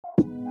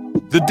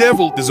The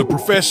devil is a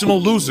professional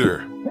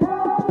loser.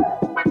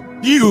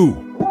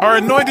 You are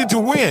anointed to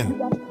win.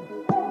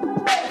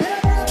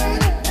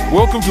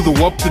 Welcome to the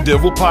Whoop the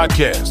Devil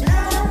podcast.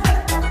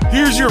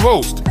 Here's your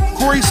host,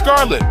 Corey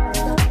Scarlett.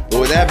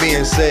 But with that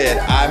being said,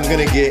 I'm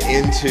going to get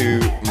into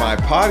my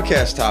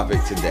podcast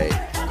topic today,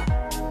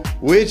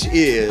 which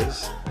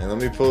is, and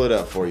let me pull it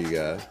up for you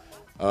guys.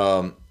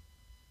 What'd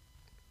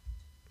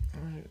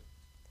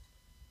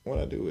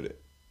I do with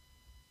it?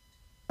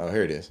 Oh,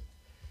 here it is.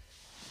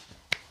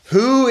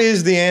 Who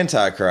is the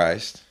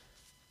Antichrist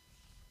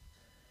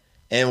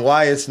and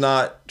why it's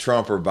not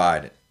Trump or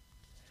Biden?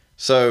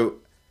 So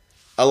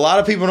a lot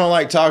of people don't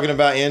like talking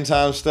about end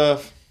time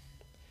stuff.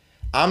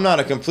 I'm not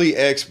a complete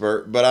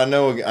expert, but I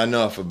know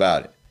enough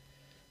about it.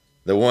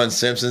 The one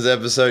Simpsons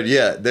episode,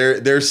 yeah,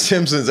 there's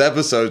Simpsons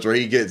episodes where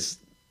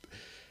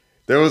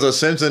there was a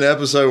Simpson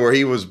episode where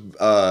he was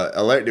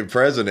elected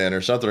president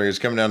or something, or he was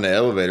coming down the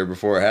elevator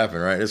before it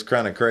happened, right? It's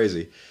kind of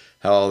crazy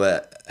how all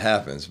that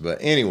happens. But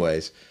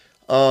anyways,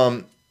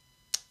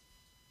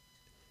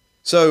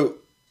 so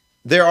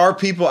there are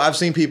people, I've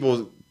seen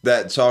people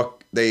that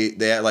talk, they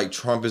act like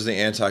Trump is the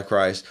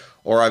Antichrist,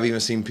 or I've even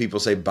seen people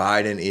say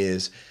Biden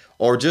is,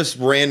 or just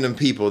random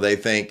people they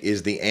think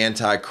is the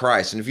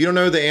Antichrist. And if you don't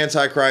know who the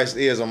Antichrist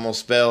is, I'm going to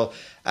spell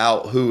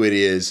out who it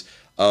is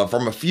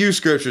from a few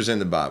scriptures in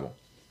the Bible.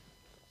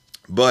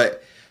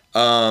 But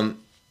there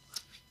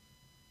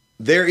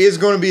is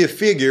going to be a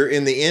figure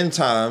in the end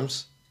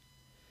times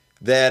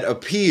that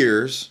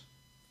appears,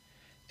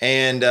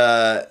 and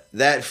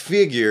that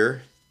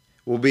figure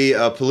will be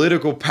a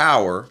political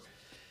power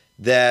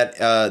that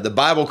the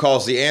Bible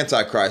calls the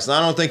Antichrist. And I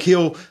don't think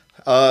he'll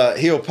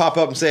pop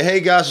up and say, "Hey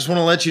guys, just want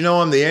to let you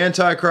know I'm the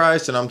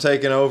Antichrist and I'm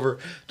taking over."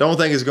 Don't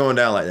think it's going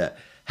down like that.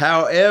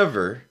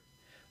 However,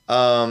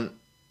 the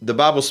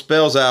Bible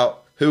spells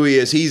out who he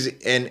is.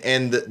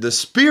 And the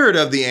spirit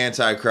of the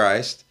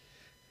Antichrist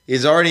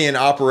is already in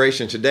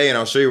operation today, and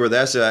I'll show you where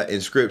that's at in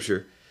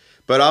Scripture.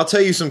 But I'll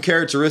tell you some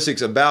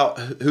characteristics about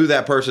who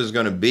that person is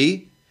going to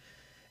be,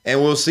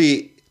 and we'll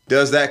see,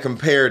 does that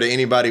compare to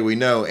anybody we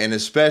know? And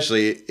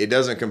especially, it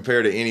doesn't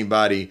compare to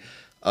anybody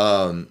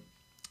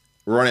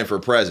running for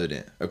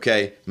president,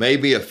 okay?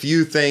 Maybe a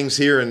few things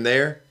here and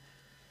there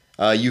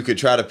you could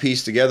try to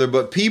piece together,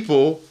 but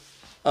people,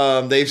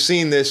 they've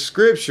seen this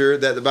scripture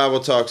that the Bible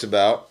talks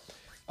about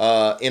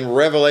in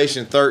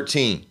Revelation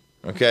 13,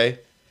 okay?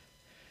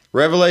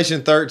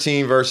 Revelation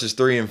 13 verses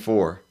 3 and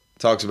 4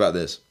 talks about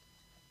this.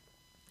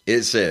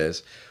 It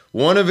says,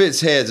 one of its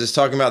heads is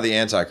talking about the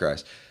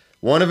Antichrist.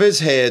 One of its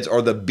heads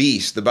are the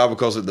beast. The Bible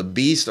calls it the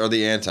beast or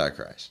the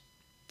Antichrist.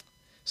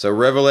 So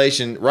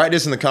Revelation, write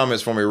this in the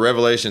comments for me,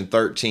 Revelation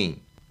 13,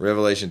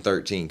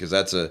 because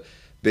that's a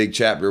big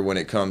chapter when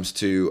it comes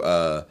to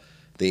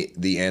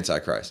the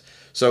Antichrist.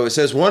 So it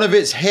says, one of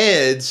its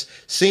heads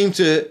seemed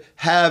to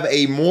have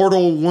a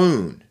mortal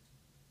wound,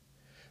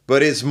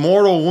 but its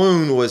mortal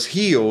wound was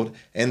healed,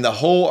 and the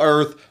whole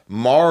earth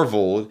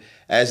marveled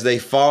as they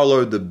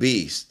followed the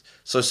beast.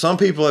 So some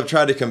people have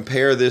tried to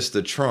compare this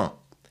to Trump.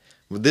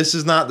 But this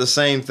is not the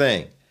same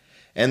thing.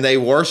 And they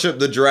worship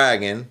the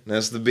dragon,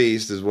 that's the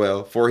beast as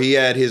well, for he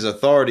had his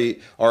authority,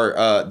 or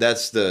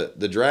that's the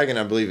dragon,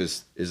 I believe,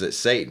 is it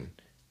Satan,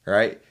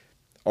 right?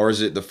 Or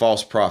is it the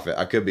false prophet?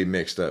 I could be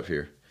mixed up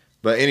here.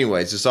 But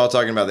anyways, it's all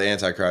talking about the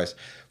Antichrist.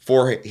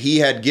 For he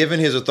had given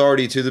his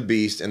authority to the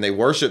beast, and they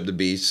worshiped the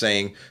beast,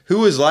 saying,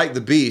 "Who is like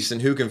the beast,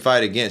 and who can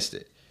fight against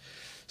it?"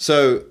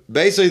 So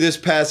basically this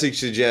passage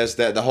suggests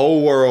that the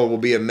whole world will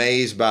be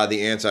amazed by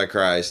the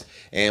Antichrist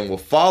and will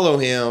follow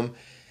him,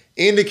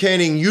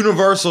 indicating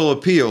universal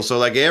appeal. So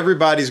like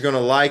everybody's going to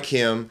like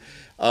him.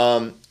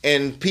 And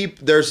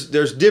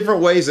there's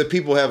different ways that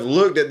people have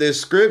looked at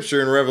this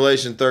scripture in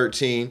Revelation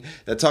 13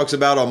 that talks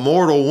about a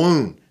mortal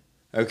wound.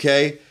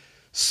 Okay.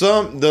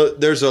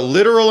 There's a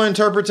literal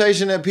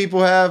interpretation that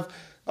people have.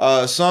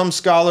 Some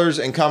scholars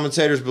and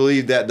commentators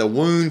believe that the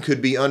wound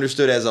could be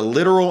understood as a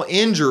literal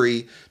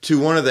injury to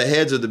one of the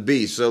heads of the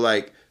beast. So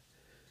like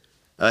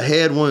a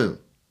head wound,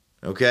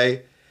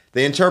 okay?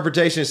 The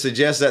interpretation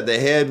suggests that the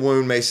head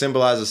wound may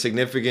symbolize a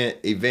significant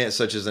event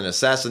such as an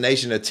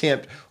assassination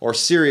attempt or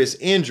serious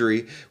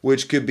injury,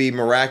 which could be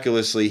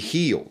miraculously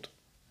healed.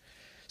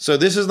 So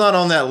this is not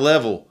on that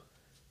level.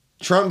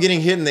 Trump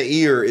getting hit in the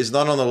ear is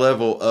not on the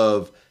level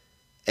of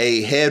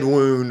a head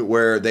wound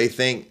where they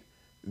think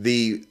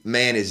the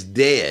man is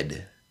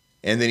dead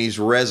and then he's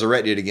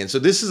resurrected again. So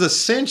this is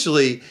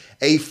essentially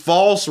a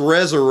false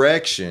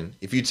resurrection,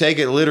 if you take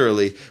it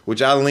literally,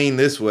 which I lean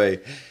this way,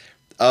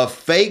 a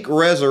fake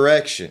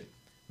resurrection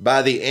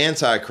by the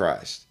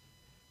Antichrist,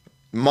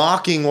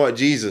 mocking what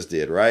Jesus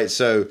did, right?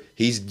 So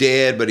he's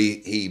dead, but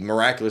he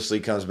miraculously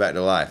comes back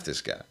to life,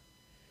 this guy.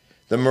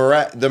 The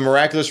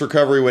miraculous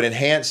recovery would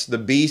enhance the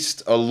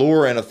beast's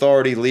allure and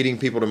authority, leading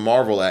people to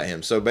marvel at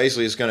him. So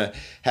basically it's going to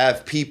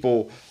have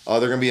people,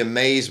 they're going to be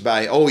amazed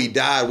by, oh, he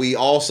died. We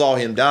all saw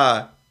him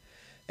die.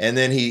 And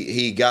then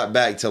he got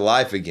back to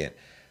life again.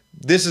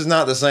 This is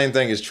not the same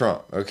thing as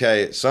Trump,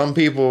 okay? Some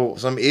people,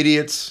 some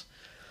idiots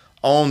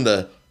on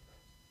the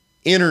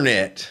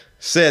internet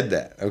said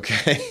that,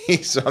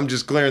 okay? So I'm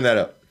just clearing that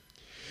up.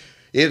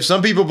 If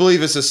some people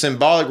believe it's a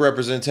symbolic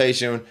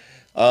representation,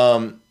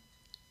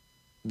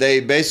 they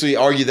basically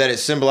argue that it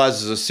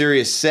symbolizes a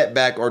serious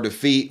setback or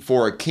defeat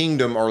for a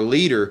kingdom or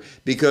leader,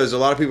 because a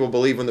lot of people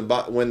believe when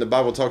the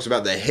Bible talks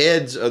about the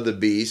heads of the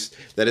beast,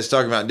 that it's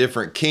talking about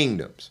different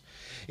kingdoms.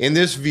 In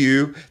this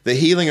view, the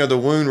healing of the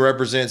wound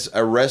represents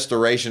a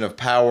restoration of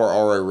power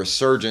or a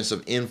resurgence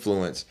of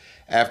influence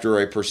after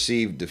a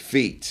perceived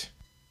defeat.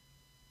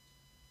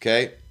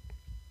 Okay?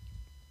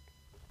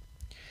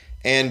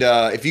 And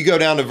if you go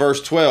down to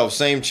verse 12,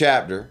 same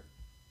chapter,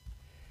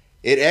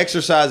 it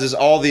exercises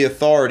all the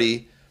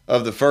authority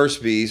of the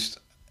first beast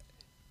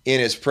in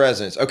its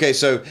presence. Okay,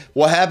 so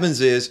what happens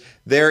is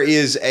there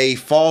is a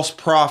false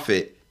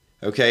prophet,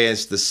 okay,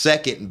 it's the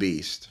second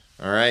beast,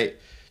 all right?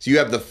 So you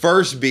have the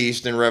first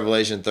beast in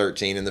Revelation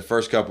 13 in the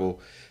first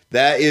couple.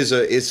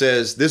 It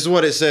says, this is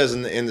what it says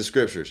in the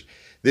scriptures.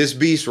 This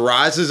beast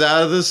rises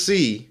out of the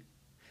sea,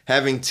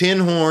 having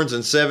 10 horns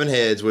and 7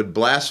 heads with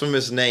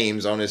blasphemous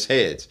names on his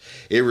heads.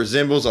 It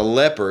resembles a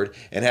leopard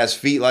and has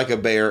feet like a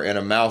bear and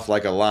a mouth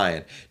like a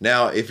lion.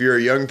 Now, if you're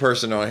a young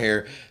person on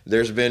here,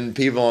 there's been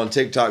people on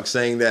TikTok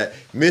saying that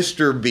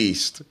Mr.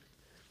 Beast,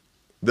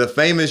 the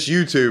famous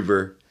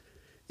YouTuber,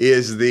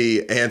 is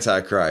the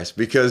Antichrist,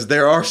 because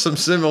there are some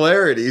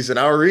similarities in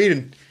our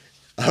reading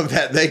of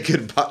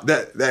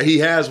that he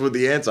has with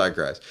the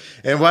Antichrist.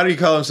 And why do you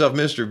call himself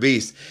Mr.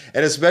 Beast?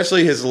 And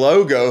especially his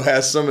logo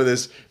has some of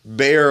this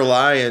bear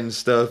lion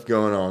stuff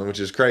going on,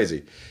 which is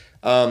crazy.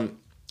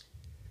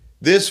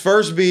 This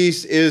first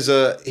beast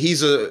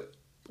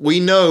we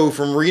know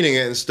from reading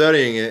it and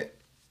studying it,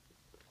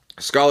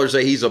 scholars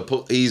say he's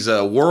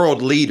a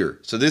world leader.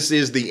 So this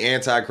is the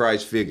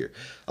Antichrist figure,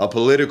 a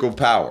political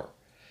power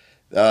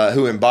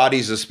who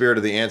embodies the spirit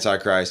of the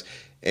Antichrist.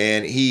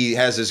 And he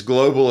has this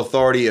global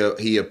authority.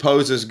 He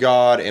opposes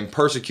God and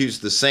persecutes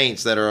the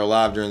saints that are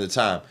alive during the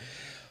time.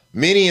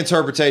 Many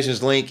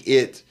interpretations link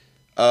it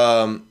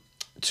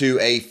to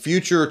a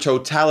future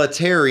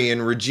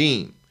totalitarian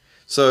regime.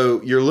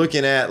 So you're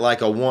looking at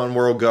like a one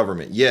world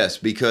government. Yes,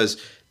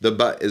 because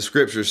the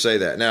scriptures say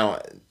that. Now,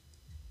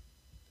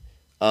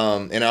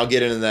 and I'll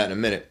get into that in a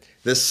minute.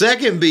 The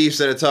second beast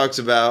that it talks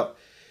about,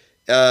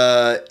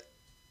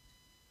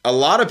 a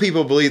lot of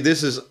people believe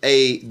this is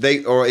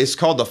it's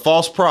called the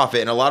false prophet,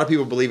 and a lot of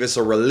people believe it's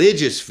a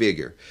religious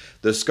figure.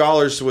 The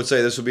scholars would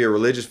say this would be a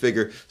religious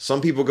figure.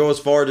 Some people go as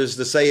far as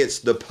to say it's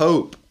the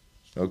Pope,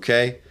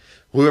 okay?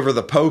 Whoever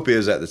the Pope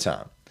is at the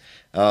time.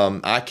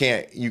 I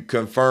can't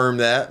confirm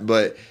that,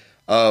 but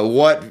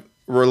what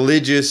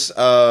religious,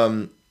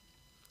 who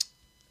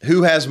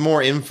has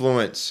more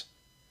influence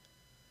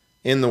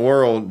in the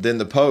world than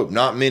the Pope?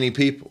 Not many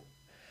people.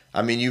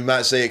 I mean, you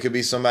might say it could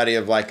be somebody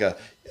of like a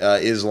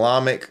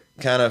Islamic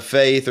kind of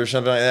faith or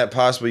something like that.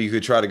 Possibly you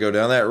could try to go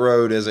down that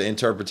road as an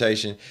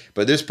interpretation.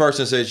 But this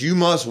person says you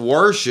must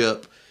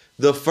worship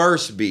the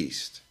first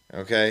beast.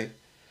 Okay,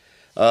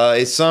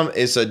 it's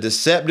a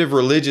deceptive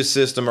religious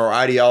system or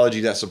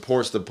ideology that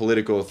supports the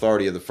political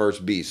authority of the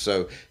first beast.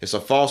 So it's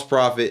a false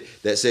prophet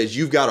that says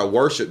you've got to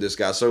worship this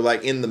guy. So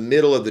like in the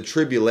middle of the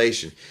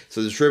tribulation.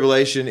 So the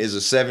tribulation is a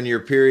 7-year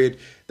period.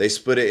 They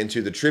split it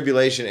into the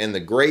tribulation and the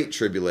great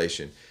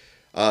tribulation.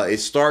 It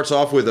starts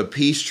off with a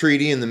peace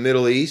treaty in the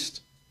Middle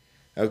East.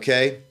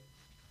 Okay.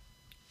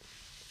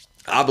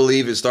 I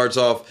believe it starts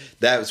off,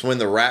 that's when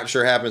the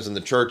rapture happens and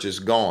the church is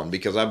gone,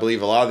 because I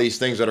believe a lot of these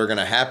things that are going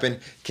to happen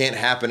can't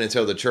happen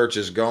until the church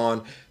is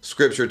gone.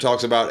 Scripture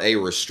talks about a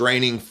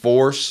restraining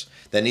force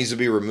that needs to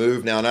be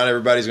removed. Now, not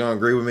everybody's going to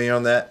agree with me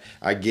on that.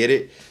 I get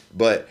it.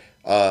 But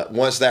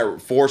once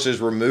that force is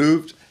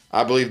removed,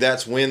 I believe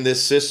that's when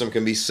this system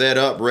can be set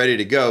up, ready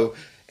to go.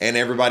 And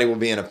everybody will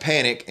be in a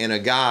panic, and a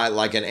guy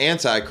like an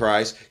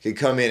Antichrist could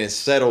come in and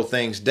settle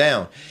things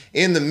down.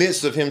 In the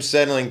midst of him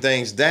settling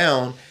things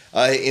down,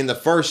 in the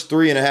first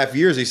 3.5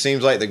 years, he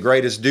seems like the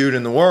greatest dude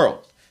in the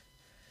world.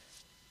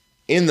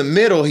 In the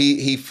middle,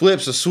 he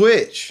flips a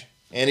switch,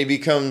 and he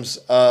becomes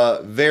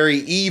very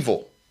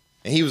evil.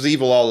 And he was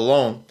evil all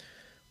along,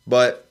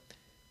 but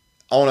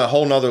on a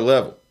whole nother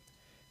level.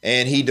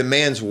 And he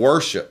demands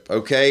worship,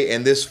 okay?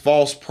 And this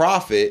false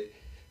prophet,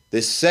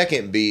 this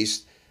second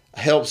beast,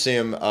 helps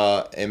him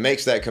and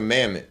makes that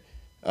commandment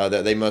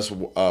that they must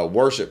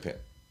worship him.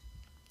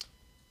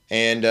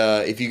 And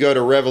if you go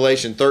to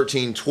Revelation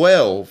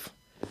 13:12,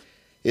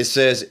 it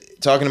says,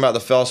 talking about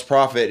the false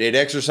prophet, it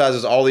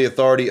exercises all the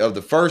authority of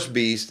the first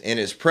beast in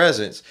its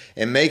presence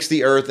and makes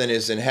the earth and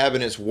its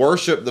inhabitants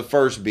worship the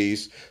first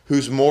beast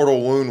whose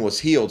mortal wound was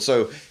healed.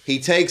 So he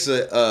takes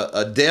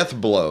a death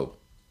blow,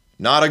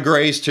 not a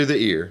graze to the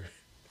ear,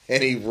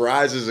 and he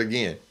rises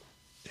again.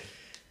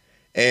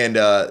 And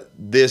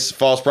this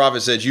false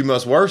prophet says, you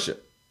must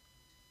worship.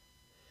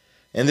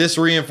 And this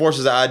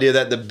reinforces the idea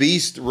that the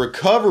beast's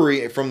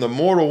recovery from the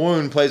mortal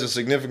wound plays a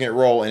significant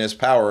role in his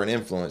power and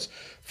influence,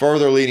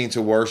 further leading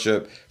to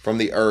worship from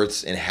the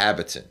earth's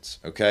inhabitants.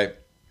 Okay?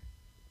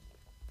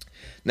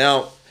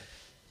 Now,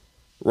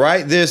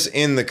 write this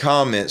in the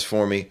comments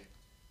for me.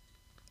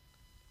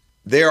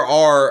 There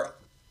are,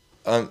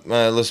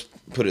 let's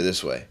put it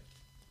this way.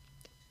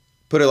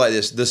 Put it like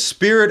this. The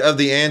spirit of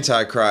the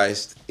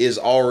Antichrist is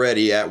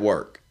already at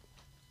work.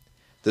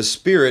 The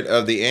spirit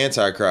of the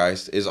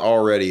Antichrist is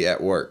already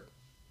at work.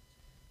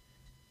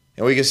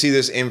 And we can see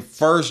this in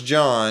 1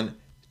 John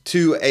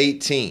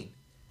 2:18.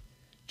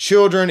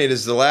 Children, it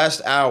is the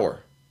last hour.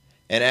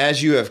 And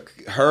as you have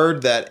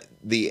heard that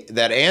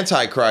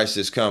Antichrist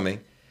is coming,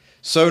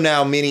 so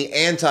now many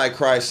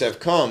Antichrists have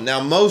come.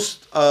 Now,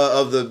 most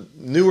of the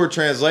newer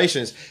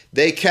translations,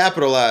 they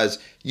capitalize,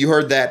 you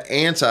heard that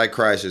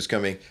Antichrist is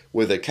coming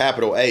with a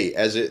capital A,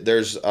 as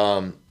there's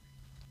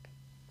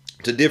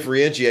to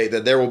differentiate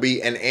that there will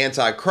be an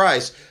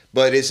Antichrist,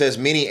 but it says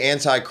many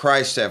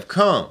Antichrists have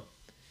come.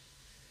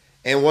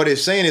 And what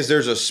it's saying is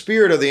there's a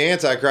spirit of the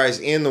Antichrist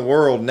in the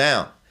world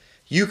now.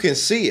 You can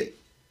see it.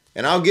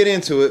 And I'll get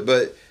into it,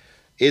 but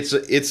it's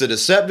a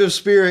deceptive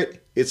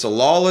spirit. It's a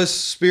lawless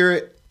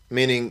spirit,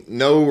 meaning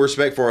no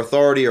respect for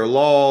authority or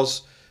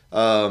laws,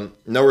 no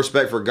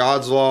respect for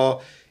God's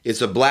law.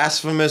 It's a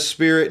blasphemous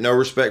spirit, no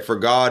respect for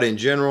God in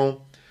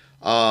general.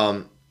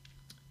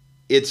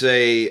 It's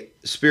a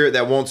spirit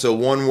that wants a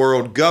one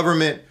world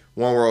government,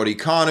 one world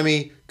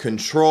economy,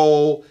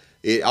 control.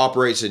 It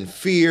operates in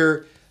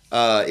fear.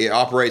 It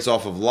operates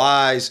off of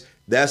lies.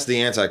 That's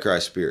the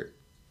Antichrist spirit.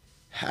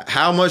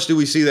 How much do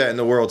we see that in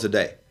the world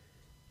today?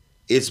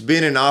 It's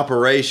been in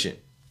operation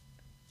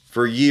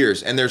for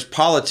years. And there's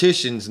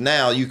politicians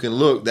now you can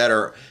look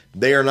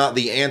they are not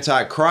the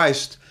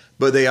Antichrist,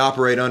 but they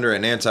operate under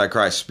an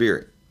Antichrist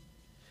spirit.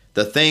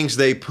 The things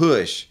they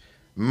push,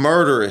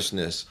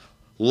 murderousness,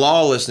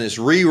 lawlessness,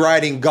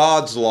 rewriting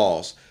God's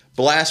laws,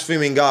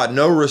 blaspheming God,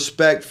 no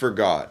respect for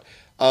God,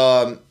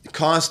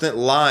 constant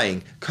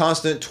lying,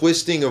 constant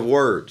twisting of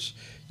words.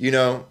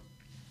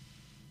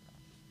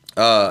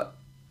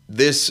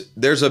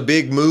 There's a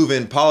big move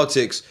in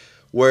politics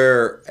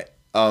where,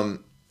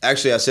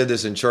 actually I said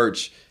this in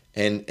church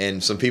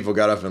and some people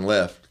got up and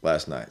left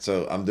last night.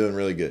 So I'm doing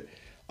really good.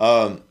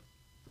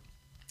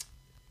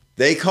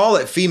 They call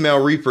it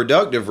female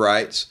reproductive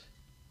rights,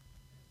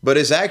 but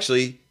it's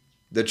actually,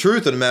 the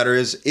truth of the matter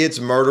is it's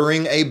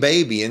murdering a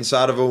baby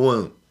inside of a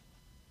womb.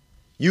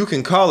 You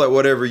can call it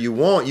whatever you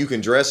want. You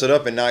can dress it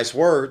up in nice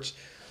words,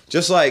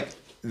 just like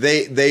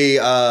they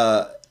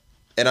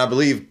and I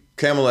believe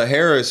Kamala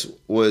Harris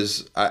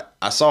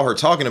I saw her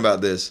talking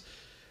about this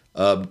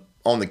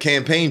on the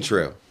campaign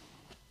trail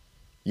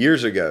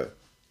years ago.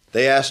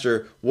 They asked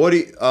her,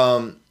 they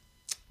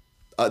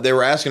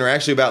were asking her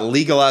actually about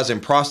legalizing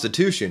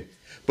prostitution,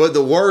 but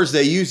the words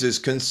they use is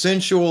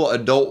consensual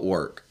adult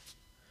work.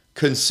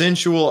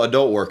 Consensual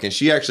adult work. And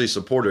she actually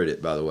supported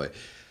it, by the way.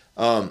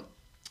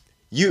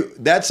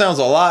 That sounds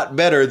a lot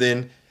better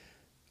than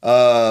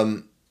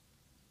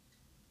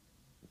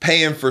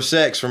paying for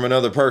sex from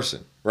another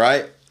person,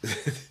 right?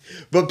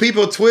 But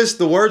people twist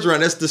the words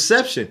around. That's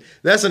deception.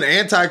 That's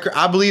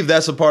I believe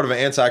that's a part of an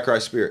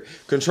Antichrist spirit.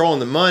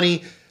 Controlling the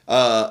money,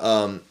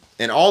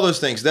 and all those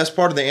things. That's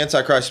part of the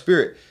Antichrist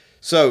spirit.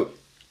 So,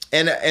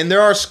 and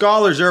there are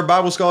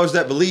Bible scholars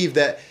that believe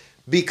that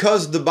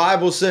because the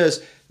Bible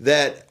says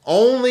that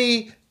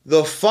only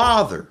the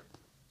Father,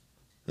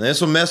 and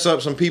this will mess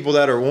up some people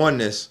that are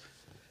oneness,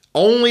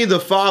 only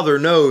the Father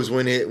knows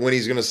when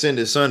he's going to send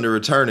his son to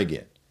return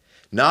again.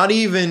 Not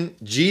even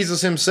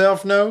Jesus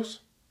himself knows.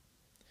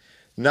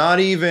 Not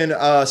even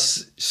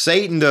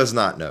Satan does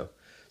not know.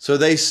 So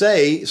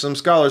some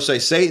scholars say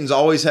Satan's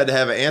always had to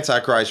have an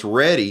Antichrist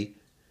ready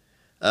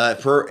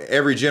for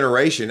every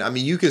generation. I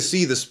mean, you can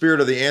see the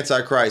spirit of the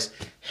Antichrist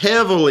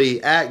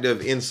heavily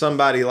active in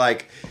somebody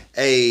like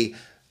a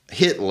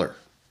Hitler,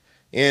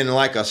 in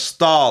like a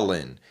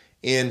Stalin,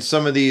 in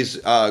some of these,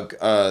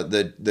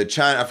 the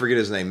China, I forget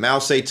his name, Mao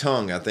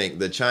Zedong, I think,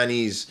 the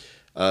Chinese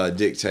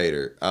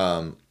dictator.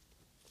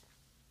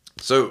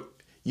 So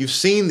you've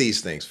seen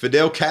these things.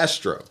 Fidel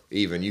Castro,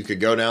 even, you could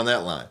go down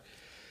that line.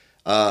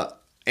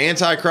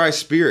 Antichrist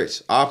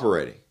spirits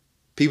operating.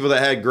 People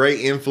that had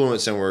great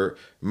influence and were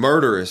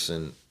murderous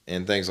and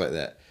things like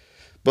that.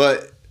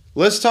 But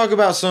let's talk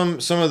about some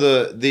of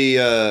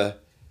the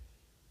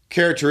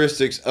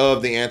characteristics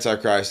of the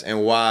Antichrist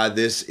and why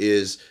this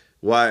is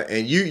why.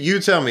 And you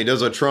tell me,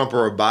 does a Trump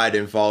or a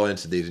Biden fall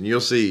into these? And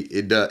you'll see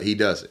he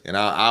does it. And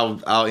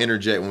I'll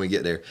interject when we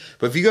get there.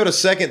 But if you go to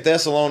 2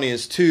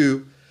 Thessalonians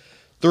 2,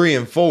 3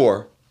 and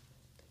 4,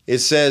 it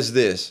says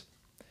this: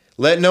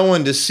 let no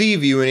one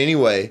deceive you in any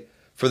way,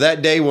 for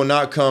that day will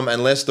not come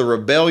unless the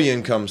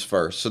rebellion comes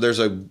first. So there's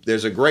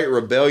a great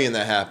rebellion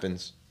that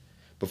happens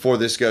before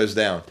this goes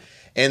down.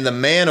 And the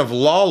man of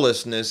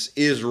lawlessness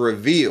is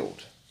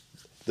revealed,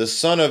 the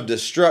son of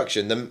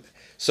destruction.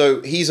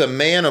 So he's a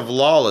man of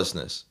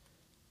lawlessness.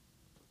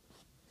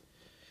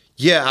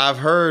 Yeah, I've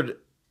heard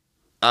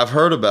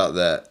about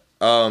that.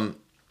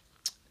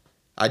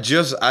 I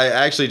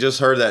actually just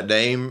heard that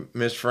name,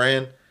 Miss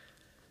Fran.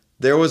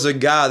 There was a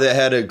guy that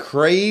had a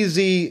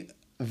crazy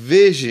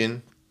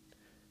vision.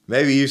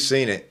 Maybe you've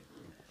seen it.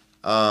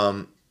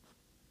 On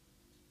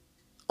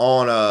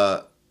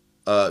God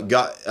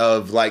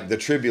of like the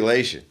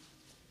tribulation.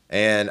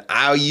 And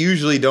I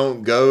usually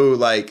don't go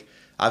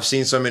I've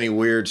seen so many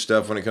weird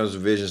stuff when it comes to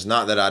visions.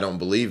 Not that I don't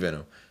believe in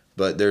them,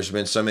 but there's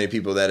been so many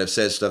people that have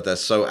said stuff that's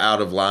so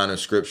out of line of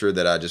scripture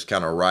that I just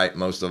kind of write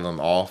most of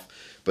them off.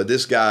 But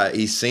this guy,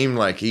 he seemed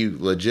like he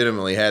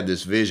legitimately had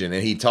this vision,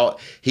 and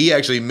he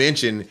actually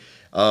mentioned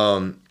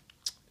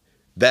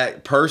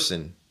that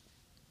person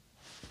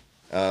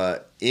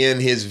in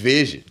his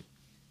vision.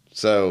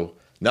 So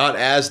not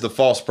as the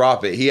false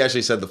prophet. He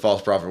actually said the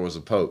false prophet was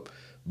a pope,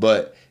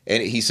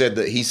 and he said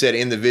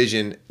in the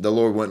vision the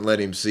Lord wouldn't let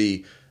him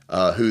see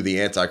who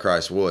the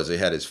Antichrist was. They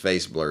had his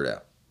face blurred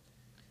out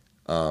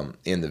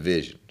in the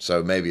vision.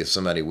 So maybe it's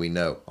somebody we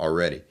know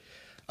already.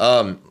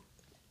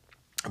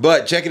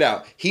 But check it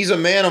out. He's a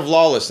man of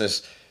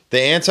lawlessness.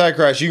 The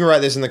Antichrist, you can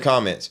write this in the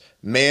comments.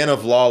 Man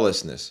of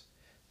lawlessness.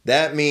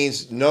 That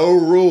means no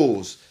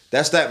rules.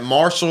 That's that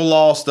martial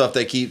law stuff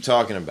they keep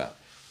talking about.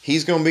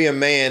 He's going to be a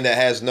man that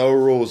has no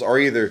rules or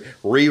either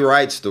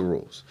rewrites the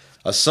rules.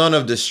 A son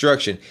of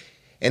destruction.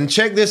 And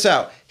check this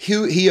out.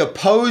 He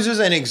opposes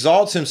and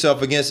exalts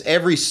himself against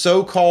every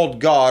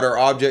so-called God or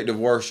object of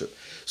worship.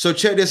 So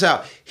check this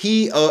out.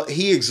 He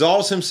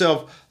exalts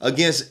himself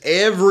against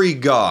every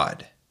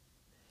God,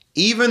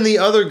 even the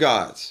other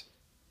gods.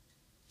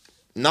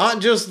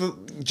 Not just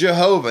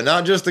Jehovah,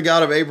 not just the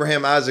God of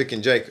Abraham, Isaac,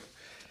 and Jacob.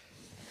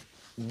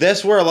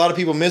 That's where a lot of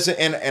people miss it.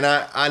 And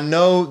I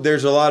know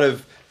there's a lot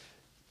of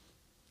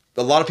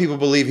people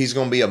believe he's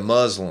going to be a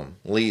Muslim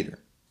leader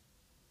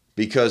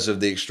because of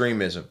the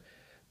extremism.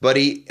 But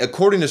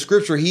according to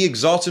scripture, he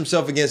exalts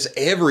himself against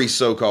every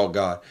so-called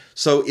God.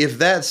 So if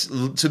that's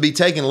to be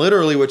taken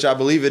literally, which I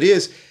believe it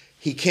is,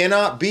 he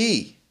cannot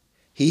be.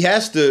 He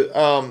has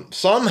to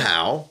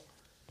somehow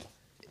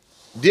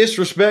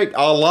disrespect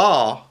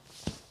Allah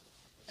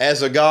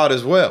as a God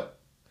as well.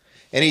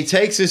 And he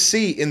takes his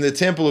seat in the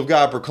temple of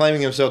God,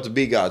 proclaiming himself to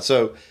be God.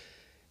 So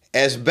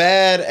as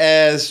bad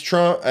as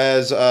Trump or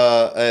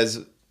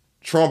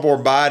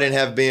Biden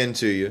have been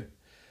to you,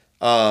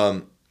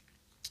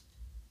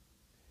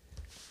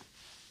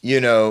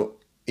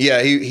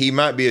 he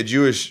might be a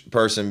Jewish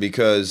person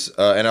because,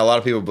 and a lot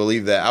of people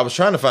believe that. I was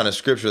trying to find a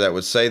scripture that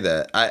would say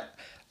that.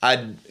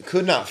 I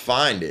could not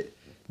find it,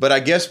 but I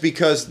guess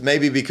because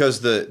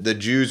the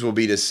Jews will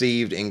be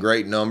deceived in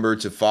great number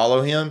to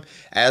follow him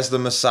as the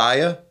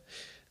Messiah,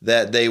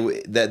 that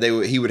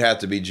he would have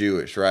to be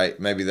Jewish, right?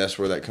 Maybe that's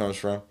where that comes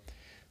from.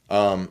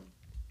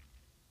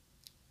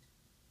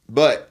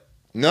 But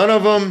none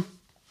of them,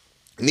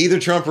 neither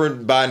Trump or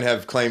Biden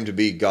have claimed to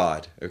be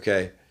God,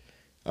 okay?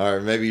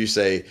 Or maybe you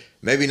say,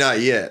 maybe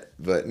not yet,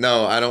 but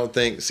no, I don't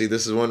think. See,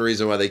 this is one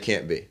reason why they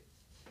can't be.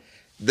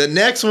 The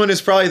next one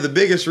is probably the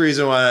biggest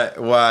reason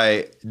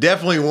why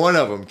definitely one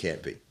of them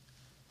can't be.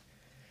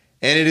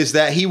 And it is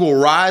that he will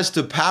rise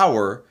to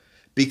power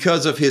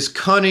because of his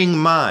cunning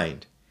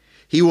mind.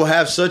 He will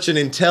have such an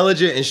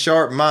intelligent and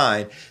sharp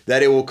mind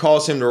that it will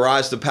cause him to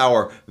rise to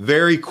power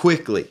very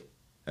quickly.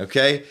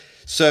 Okay?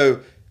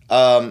 So,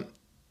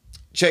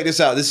 check this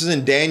out. This is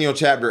in Daniel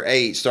chapter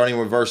 8, starting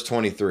with verse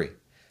 23.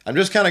 I'm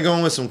just kind of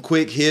going with some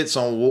quick hits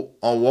on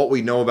what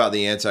we know about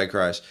the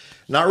Antichrist.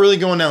 Not really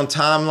going down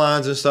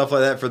timelines and stuff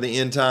like that for the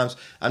end times.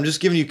 I'm just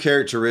giving you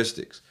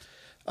characteristics.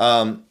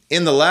 In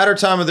the latter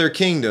time of their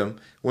kingdom,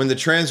 when the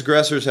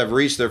transgressors have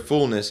reached their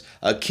fullness,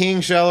 a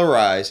king shall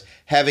arise,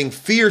 having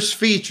fierce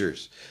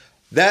features.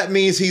 That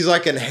means he's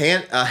like a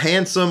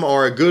handsome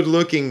or a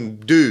good-looking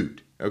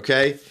dude,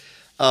 okay?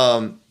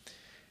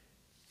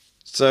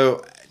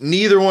 So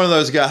neither one of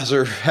those guys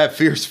have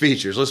fierce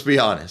features, let's be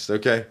honest,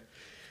 okay?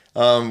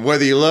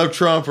 Whether you love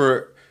Trump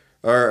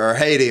or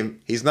hate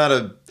him, he's not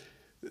a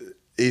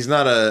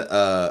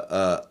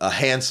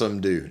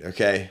handsome dude,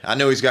 okay? I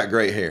know he's got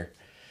great hair.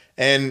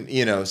 And,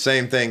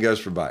 same thing goes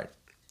for Biden.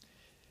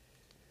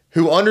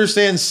 Who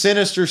understands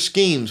sinister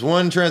schemes.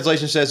 One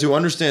translation says who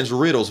understands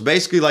riddles.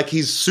 Basically, like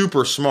he's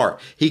super smart.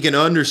 He can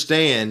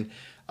understand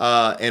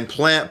and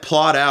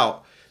plot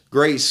out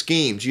great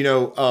schemes.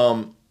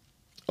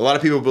 A lot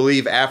of people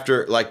believe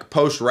after, like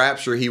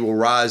post-rapture, he will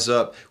rise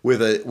up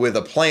with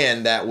a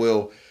plan that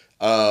will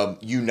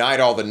unite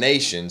all the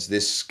nations.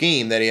 This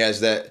scheme that he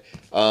has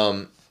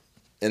and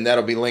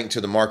that'll be linked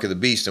to the mark of the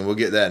beast, and we'll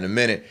get that in a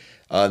minute.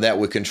 That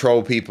would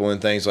control people and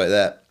things like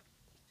that.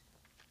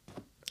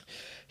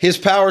 His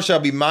power shall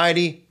be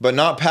mighty, but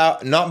not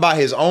by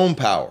his own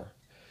power.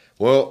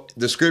 Well,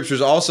 the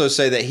scriptures also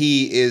say that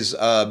he is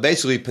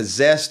basically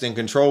possessed and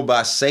controlled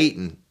by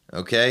Satan,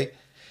 okay?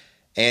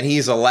 And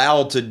he's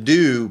allowed to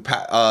do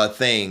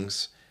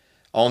things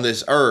on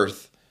this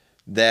earth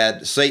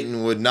that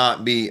Satan would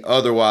not be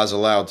otherwise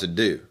allowed to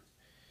do.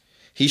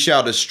 He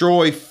shall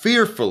destroy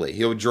fearfully.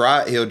 He'll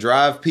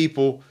drive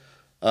people.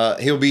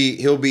 He'll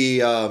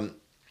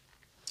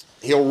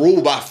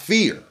rule by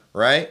fear,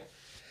 right?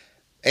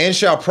 And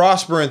shall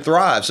prosper and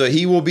thrive. So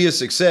he will be a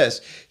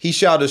success. He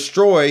shall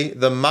destroy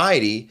the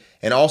mighty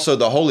and also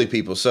the holy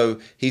people. So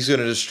he's going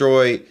to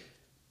destroy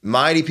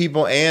mighty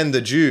people and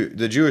the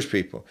Jewish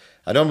people.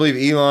 I don't believe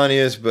Elon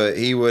is, but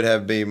he would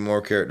have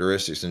more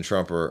characteristics than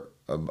Trump or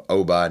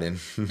Biden.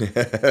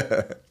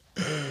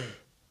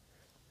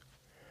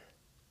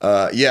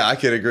 Yeah, I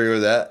could agree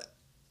with that.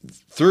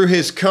 through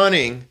his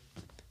cunning,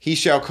 he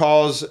shall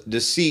cause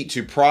deceit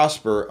to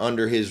prosper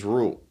under his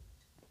rule.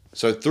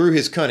 So through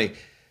his cunning,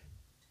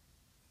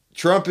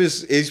 Trump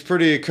is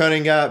pretty a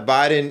cunning guy.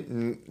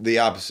 Biden, the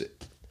opposite.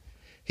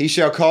 He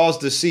shall cause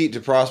deceit to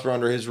prosper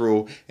under his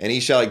rule, and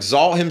he shall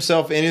exalt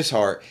himself in his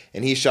heart,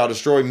 and he shall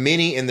destroy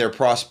many in their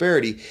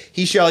prosperity.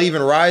 He shall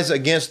even rise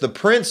against the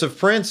prince of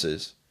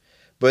princes,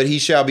 but he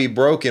shall be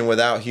broken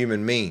without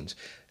human means.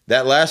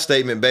 That last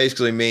statement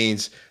basically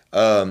means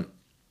he'll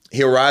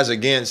try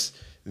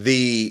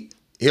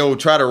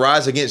to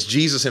rise against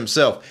Jesus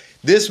himself.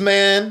 This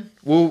man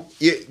will,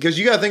 because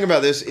you got to think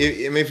about this.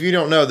 If you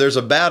don't know, there's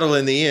a battle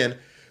in the end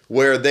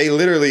where they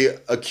literally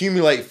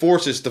accumulate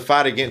forces to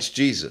fight against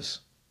Jesus.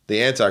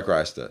 The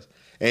Antichrist does.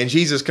 And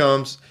Jesus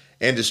comes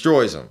and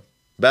destroys them.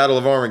 Battle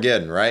of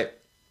Armageddon, right?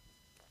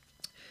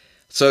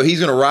 So he's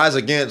going to rise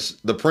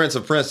against the Prince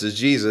of Princes,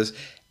 Jesus,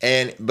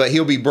 but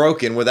he'll be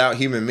broken without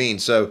human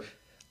means. So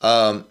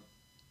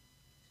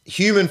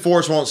human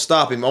force won't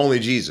stop him, only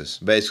Jesus,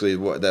 basically is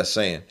what that's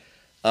saying.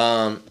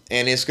 And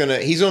he's going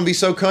to be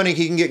so cunning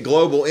he can get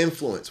global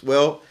influence.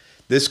 Well,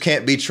 this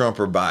can't be Trump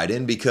or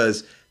Biden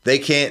because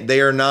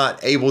they are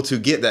not able to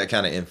get that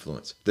kind of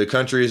influence. The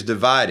country is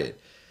divided.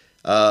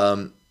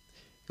 Was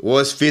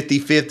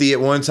 50-50 at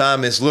one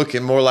time. It's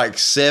looking more like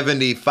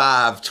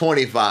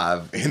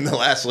 75-25 in the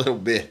last little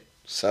bit.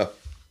 So,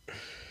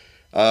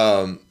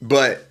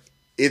 but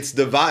it's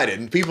divided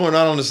and people are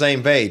not on the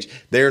same page.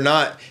 They're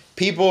not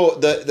people.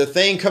 The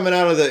thing coming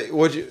out of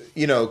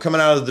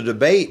coming out of the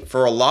debate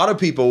for a lot of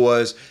people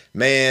was,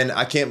 man,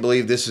 I can't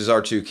believe this is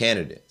our two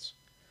candidates.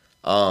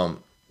 A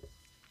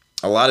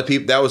lot of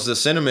people, that was the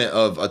sentiment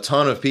of a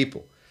ton of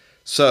people.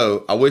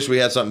 So I wish we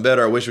had something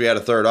better. I wish we had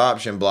a third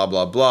option, blah,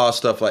 blah, blah,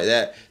 stuff like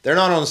that. They're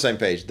not on the same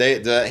page. They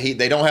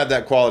don't have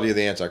that quality of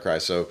the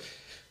Antichrist. So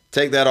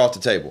take that off the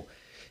table.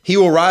 He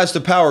will rise to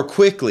power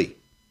quickly.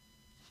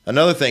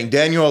 Another thing,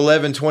 Daniel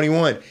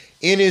 11:21.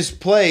 In his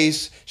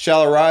place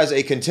shall arise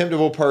a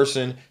contemptible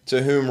person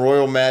to whom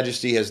royal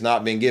majesty has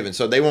not been given.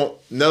 So they won't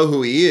know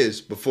who he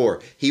is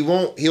before.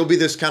 He'll be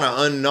this kind of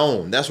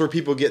unknown. That's where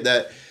people get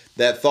that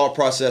thought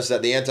process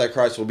that the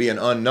Antichrist will be an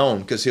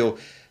unknown, because it'll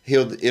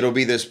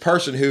be this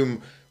person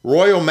whom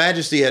royal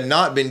majesty had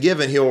not been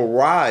given. He'll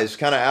rise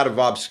kind of out of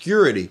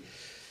obscurity.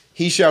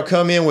 He shall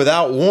come in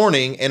without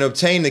warning and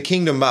obtain the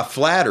kingdom by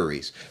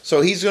flatteries.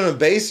 So he's going to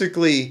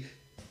basically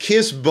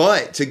kiss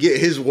butt to get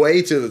his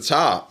way to the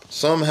top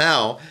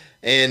somehow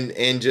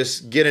and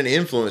just get an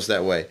influence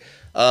that way.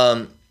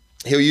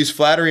 He'll use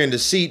flattery and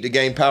deceit to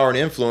gain power and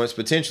influence,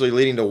 potentially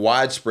leading to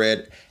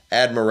widespread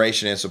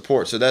admiration and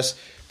support. So that's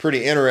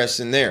pretty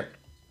interesting there.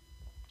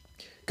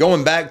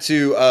 Going back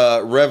to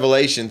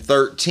Revelation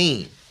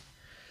 13,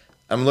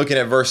 I'm looking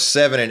at verse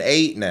 7 and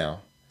 8 now.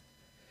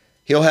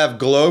 He'll have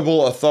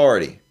global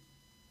authority.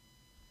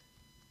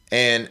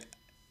 And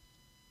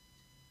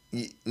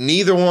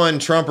neither one,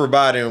 Trump or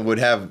Biden, would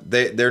have,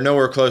 they're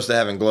nowhere close to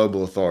having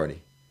global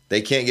authority.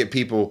 They can't get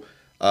people,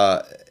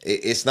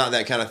 it's not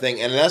that kind of thing.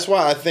 And that's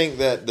why I think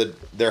that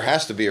there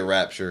has to be a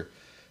rapture,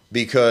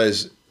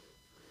 because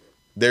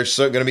there's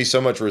going to be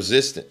so much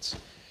resistance.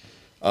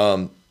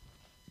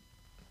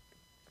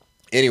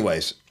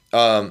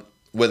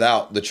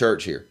 Without the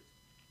church here,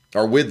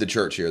 or with the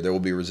church here, there will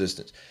be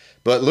resistance.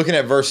 But looking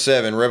at verse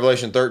 7,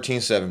 Revelation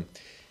 13:7,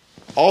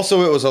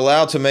 also it was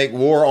allowed to make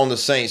war on the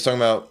saints, talking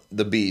about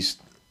the beast,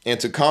 and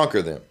to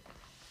conquer them.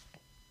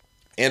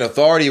 And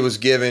authority was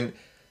given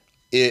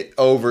it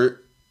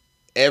over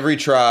every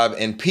tribe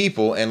and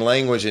people and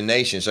language and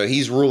nation. So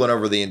he's ruling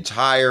over the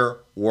entire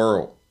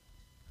world.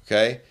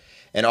 Okay?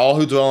 And all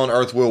who dwell on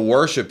earth will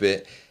worship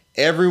it.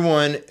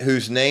 Everyone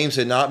whose names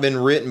had not been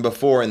written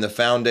before in the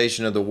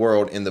foundation of the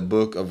world in the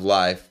book of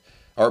life,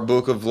 or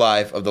book of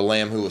life of the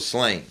Lamb who was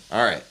slain.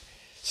 All right.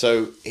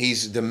 So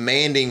he's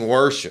demanding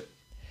worship.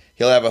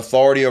 He'll have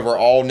authority over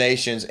all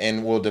nations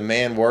and will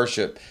demand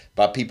worship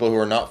by people who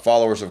are not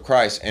followers of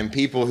Christ, and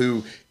people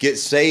who get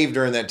saved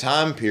during that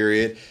time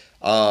period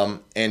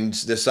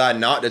and decide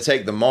not to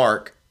take the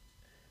mark.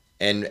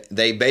 And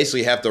they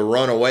basically have to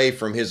run away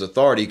from his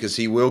authority because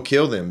he will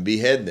kill them,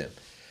 behead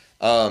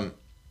them.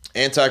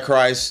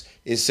 Antichrist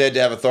is said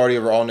to have authority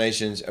over all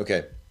nations.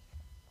 Okay,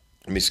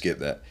 let me skip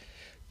that.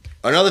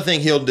 Another thing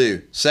he'll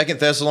do, 2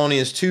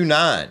 Thessalonians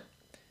 2:9.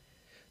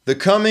 The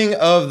coming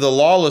of the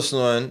lawless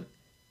one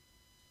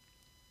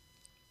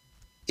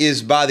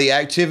is by the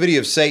activity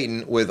of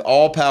Satan with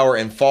all power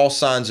and false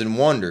signs and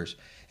wonders,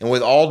 and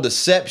with all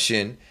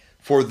deception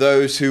for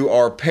those who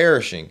are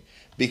perishing,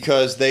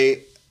 because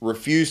they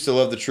refuse to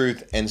love the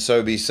truth and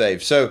so be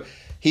saved. So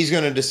he's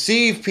going to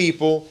deceive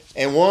people,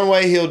 and one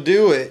way he'll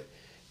do it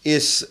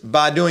is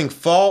by doing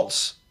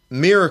false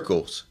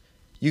miracles.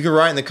 You can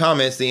write in the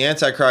comments, the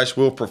Antichrist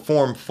will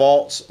perform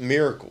false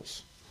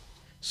miracles.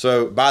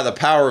 So by the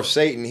power of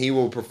Satan, he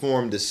will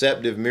perform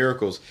deceptive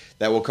miracles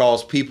that will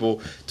cause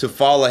people to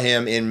follow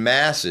him in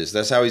masses.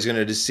 That's how he's going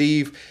to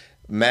deceive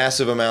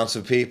massive amounts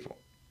of people.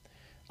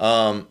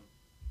 And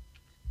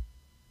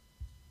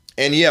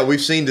yeah, we've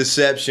seen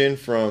deception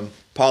from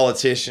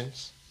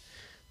politicians.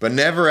 but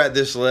never at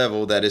this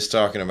level that it's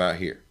talking about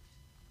here.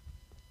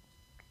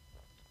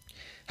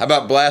 How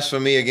about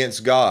blasphemy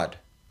against God?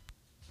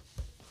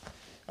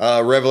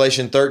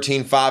 Revelation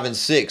 13, 5 and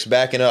 6,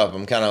 backing up.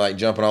 I'm kind of like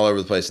jumping all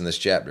over the place in this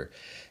chapter.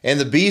 And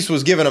the beast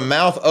was given a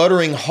mouth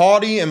uttering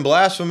haughty and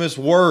blasphemous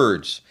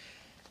words,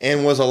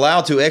 and was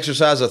allowed to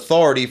exercise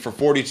authority for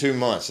 42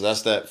 months. So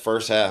that's that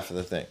first half of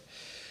the thing.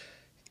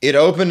 It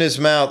opened its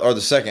mouth, or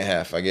the second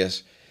half, I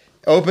guess,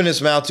 opened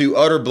its mouth to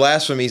utter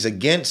blasphemies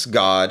against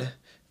God,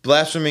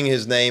 blaspheming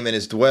his name and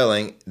his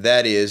dwelling,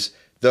 that is,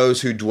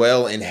 those who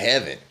dwell in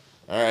heaven.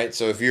 All right,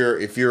 so if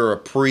you're a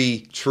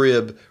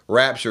pre-trib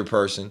rapture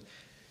person,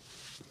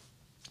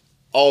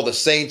 all the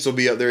saints will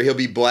be up there. He'll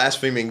be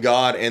blaspheming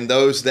God, and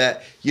those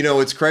that,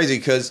 it's crazy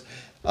because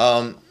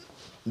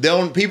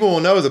people will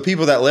know the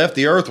people that left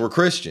the earth were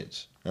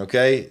Christians.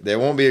 Okay, there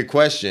won't be a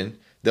question.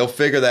 They'll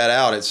figure that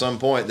out at some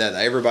point that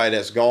everybody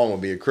that's gone will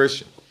be a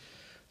Christian.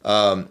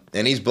 And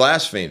he's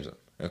blasphemes them.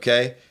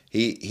 Okay,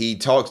 he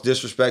talks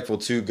disrespectful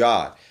to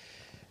God,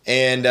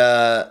 and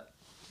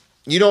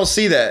you don't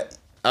see that.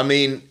 I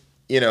mean,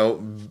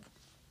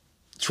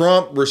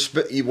 Trump,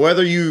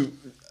 whether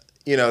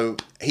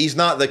he's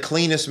not the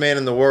cleanest man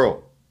in the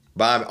world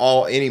by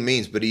any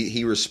means, but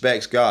he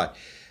respects God.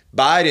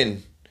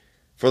 Biden,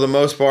 for the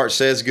most part,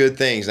 says good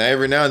things. Now,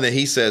 every now and then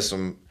he says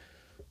some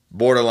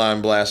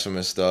borderline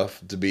blasphemous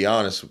stuff, to be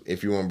honest,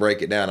 if you want to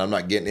break it down. I'm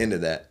not getting into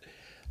that.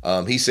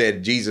 He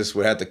said Jesus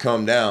would have to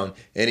come down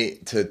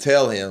to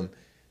tell him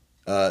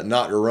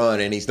not to run,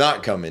 and he's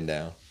not coming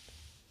down.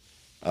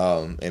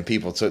 And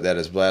people took that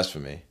as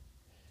blasphemy.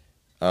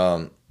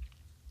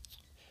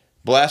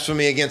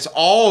 Blasphemy against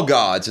all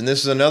gods, and this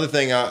is another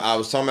thing I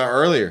was talking about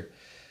earlier.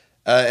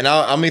 And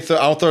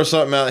I'll throw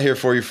something out here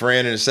for you,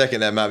 friend, in a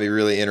second that might be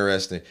really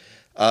interesting.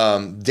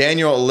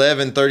 Daniel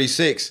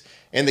 11:36.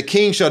 And the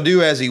king shall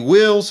do as he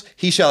wills.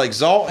 He shall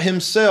exalt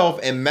himself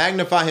and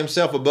magnify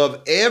himself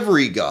above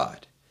every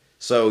god.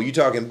 So you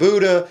talking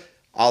Buddha,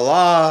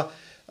 Allah,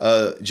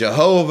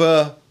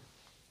 Jehovah,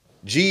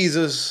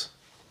 Jesus,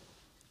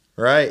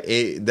 right?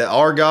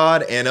 Our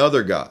God and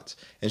other gods.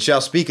 And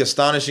shall speak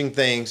astonishing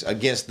things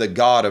against the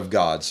God of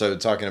God. So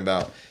talking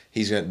about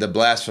the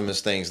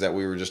blasphemous things that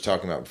we were just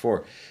talking about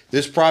before.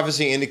 This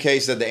prophecy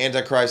indicates that the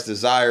Antichrist's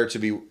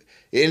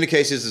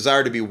indicates his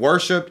desire to be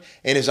worshipped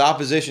and his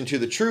opposition to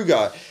the true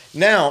God.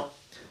 Now,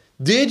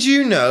 did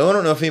you know, I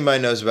don't know if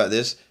anybody knows about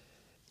this,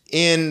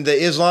 in the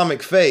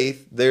Islamic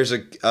faith, there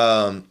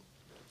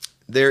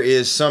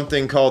is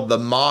something called the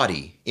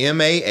Mahdi,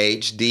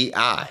 Mahdi.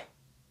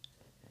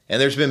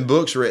 And there's been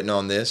books written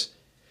on this,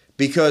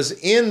 because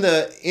in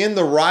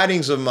the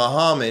writings of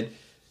Muhammad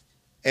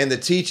and the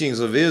teachings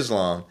of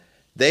Islam,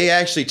 they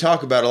actually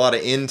talk about a lot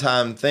of end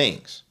time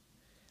things.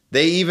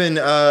 They even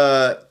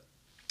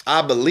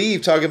I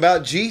believe talking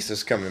about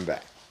Jesus coming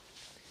back.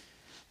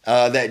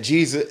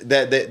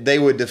 That they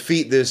would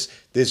defeat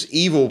this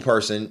evil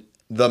person,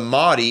 the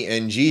Mahdi,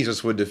 and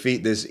Jesus would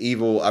defeat this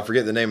evil, I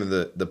forget the name of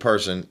the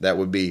person that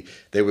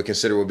they would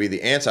consider would be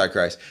the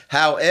Antichrist.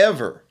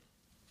 However,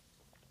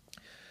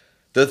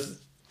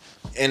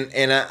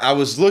 I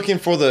was looking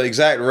for the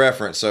exact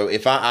reference, so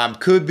if I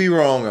could be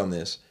wrong on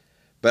this,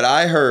 but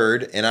I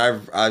heard, and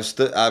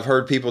I've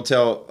heard people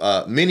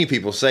tell, many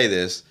people say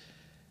this,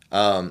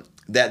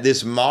 that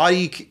this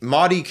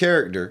Mahdi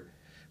character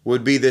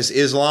would be this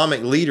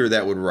Islamic leader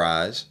that would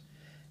rise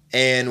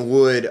and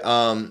would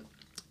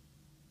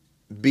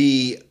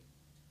be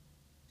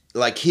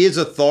like his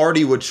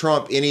authority would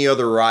trump any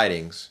other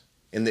writings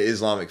in the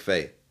Islamic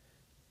faith.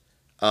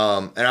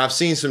 And I've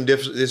seen some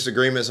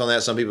disagreements on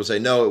that. Some people say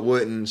no, it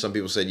wouldn't. Some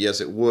people said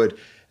yes, it would.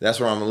 That's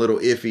where I'm a little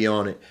iffy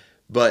on it.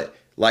 But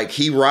like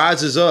he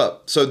rises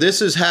up. So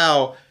this is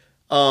how,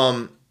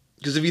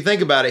 because if you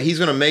think about it, he's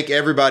going to make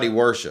everybody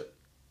worship.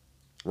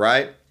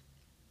 Right?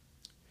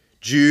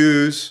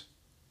 Jews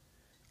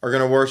are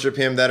going to worship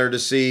him that are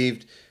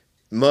deceived.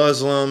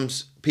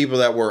 Muslims, people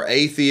that were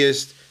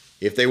atheists,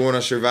 if they want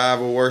to survive,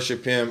 will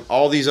worship him.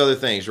 All these other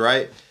things,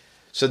 right?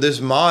 So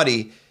this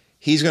Mahdi,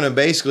 he's going to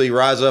basically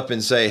rise up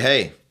and say,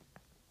 hey,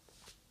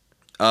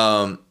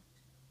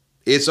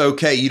 it's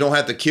okay. You don't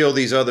have to kill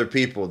these other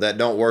people that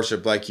don't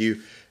worship like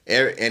you.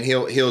 And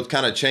he'll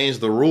kind of change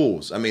the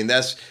rules. I mean,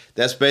 that's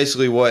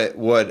basically what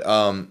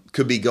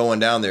could be going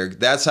down there.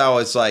 That's how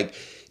it's like,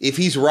 if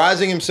he's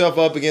rising himself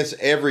up against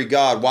every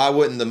god, why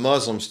wouldn't the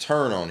Muslims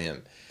turn on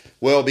him?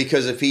 Well,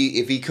 because if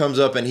he comes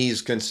up and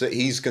he's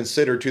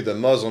considered to the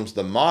Muslims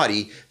the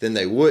Mahdi, then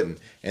they wouldn't,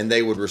 and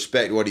they would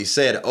respect what he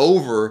said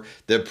over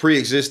the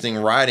pre-existing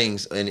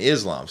writings in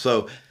Islam.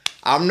 So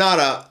I'm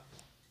not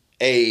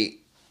a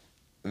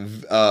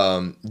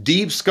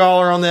deep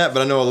scholar on that,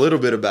 but I know a little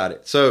bit about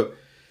it. So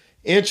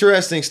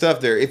interesting stuff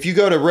there. If you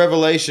go to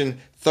Revelation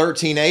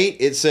 13:8,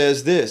 it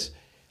says this: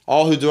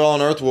 all who dwell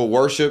on earth will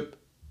worship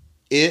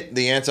it,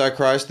 the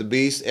Antichrist, the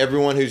beast,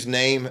 everyone whose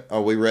name,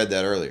 we read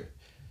that earlier.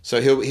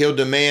 So he'll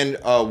demand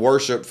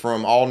worship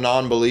from all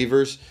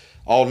non-believers,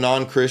 all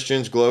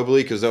non-Christians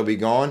globally, because they'll be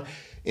gone,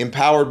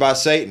 empowered by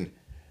Satan.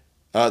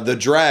 The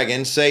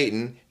dragon,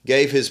 Satan,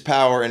 gave his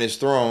power and his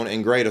throne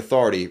and great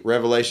authority.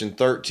 Revelation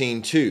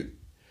 13:2.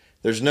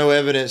 There's no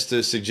evidence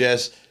to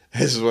suggest,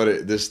 this is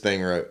what this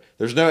thing wrote.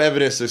 There's no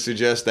evidence to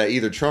suggest that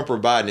either Trump or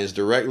Biden is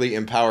directly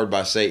empowered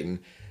by Satan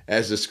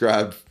as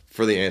described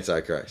for the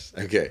Antichrist.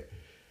 Okay.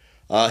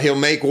 He'll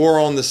make war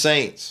on the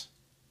saints.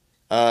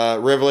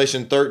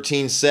 Revelation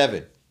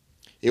 13:7.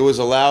 It was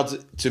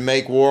allowed to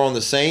make war on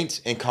the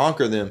saints and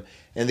conquer them,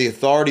 and the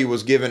authority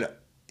was given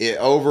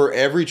over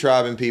every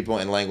tribe and people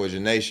and language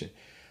and nation.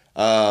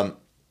 Trump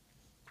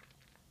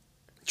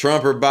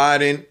or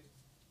Biden,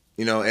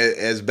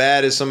 as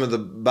bad as some of the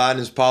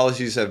Biden's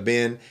policies have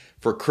been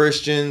for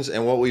Christians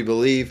and what we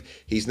believe,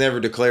 he's never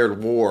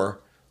declared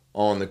war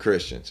on the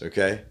Christians,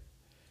 okay?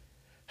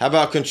 How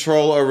about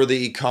control over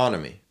the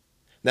economy?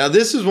 Now,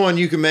 this is one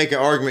you can make an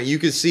argument. You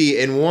can see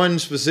in one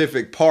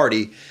specific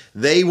party,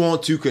 they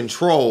want to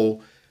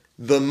control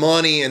the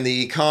money and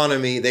the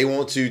economy. They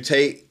want to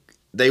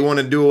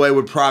do away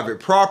with private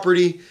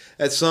property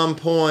at some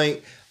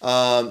point.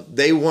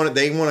 They want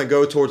to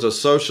go towards a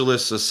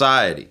socialist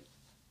society,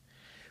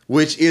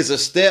 which is a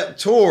step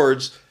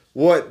towards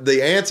what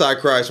the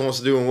Antichrist wants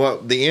to do and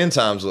what the end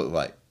times look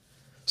like.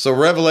 So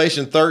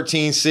Revelation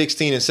 13,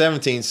 16, and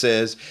 17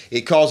 says,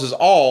 it causes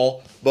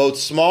all, both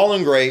small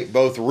and great,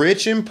 both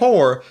rich and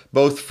poor,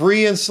 both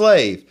free and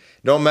slave.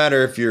 Don't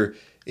matter if you're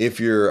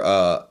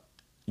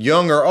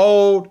young or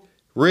old,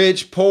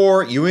 rich,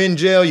 poor, you in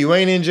jail, you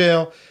ain't in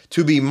jail,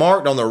 to be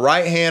marked on the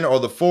right hand or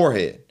the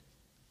forehead.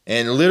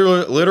 And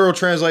literal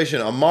translation,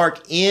 a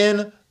mark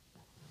in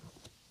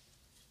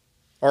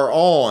or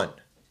on.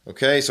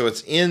 Okay, so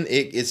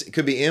it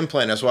could be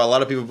implanted. That's why a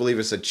lot of people believe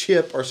it's a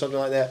chip or something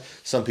like that.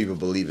 Some people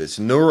believe it's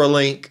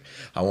Neuralink.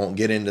 I won't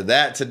get into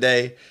that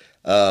today.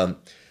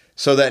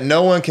 So that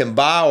no one can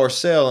buy or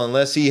sell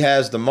unless he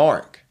has the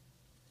mark.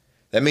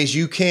 That means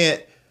you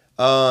can't,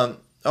 no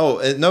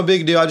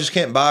big deal. I just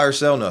can't buy or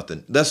sell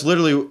nothing. That's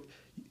literally,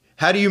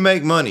 how do you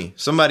make money?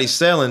 Somebody's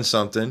selling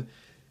something.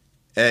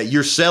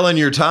 You're selling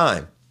your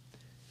time.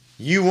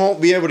 You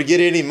won't be able to get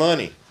any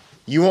money.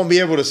 You won't be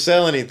able to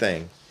sell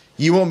anything.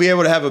 You won't be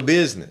able to have a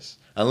business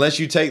unless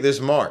you take this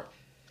mark.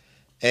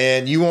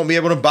 And you won't be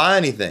able to buy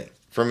anything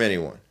from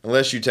anyone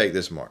unless you take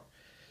this mark.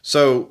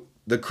 So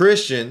the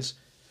Christians,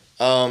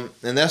 and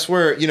that's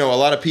where, a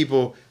lot of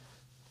people,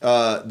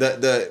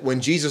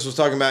 when Jesus was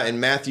talking about in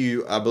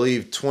Matthew, I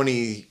believe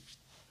 20,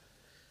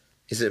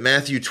 is it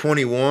Matthew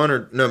 21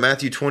 or no,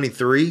 Matthew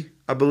 23,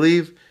 I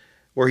believe,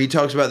 where he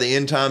talks about the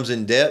end times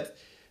in depth.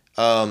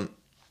 And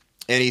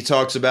he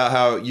talks about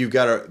how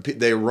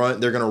they're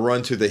going to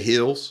run to the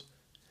hills.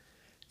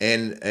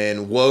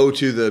 And woe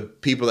to the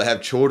people that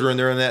have children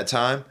during that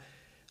time.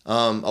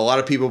 A lot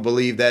of people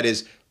believe that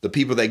is the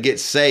people that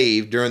get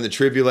saved during the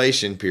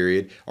tribulation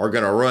period are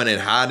going to run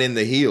and hide in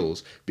the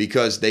hills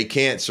because they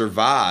can't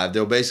survive.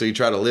 They'll basically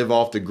try to live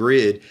off the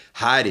grid,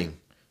 hiding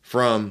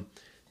from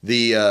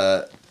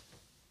the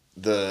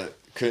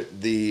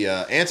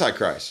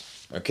Antichrist.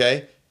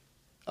 Okay.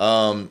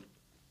 No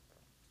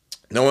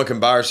one can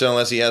buy or sell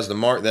unless he has the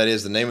mark, that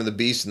is the name of the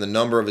beast and the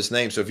number of his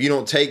name. So if you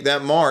don't take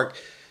that mark,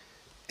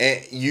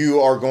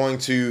 you are going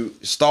to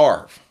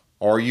starve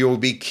or you'll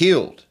be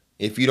killed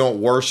if you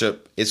don't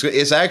worship.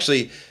 It's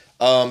actually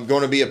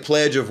going to be a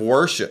pledge of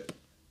worship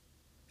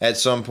at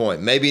some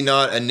point. Maybe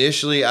not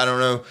initially. I don't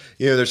know.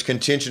 There's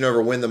contention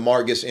over when the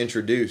mark gets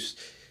introduced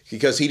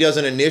because the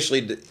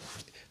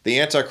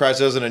Antichrist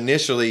doesn't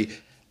initially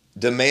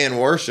demand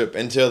worship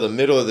until the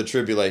middle of the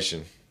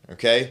tribulation.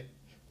 Okay.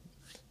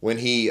 When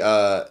he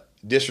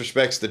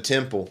disrespects the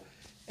temple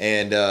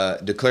and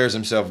declares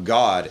himself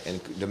God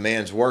and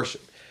demands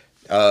worship.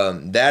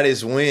 That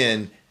is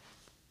when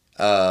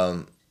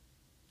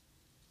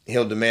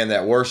he'll demand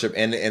that worship,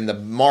 and the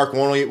mark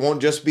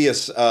won't just be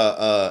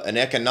an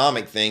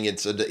economic thing.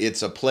 It's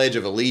a pledge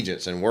of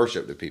allegiance and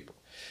worship to people,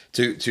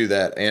 to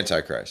that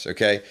Antichrist.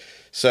 Okay,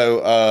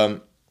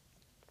 so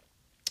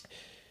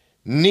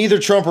neither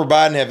Trump or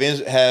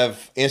Biden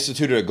have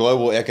instituted a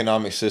global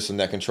economic system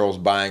that controls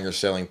buying or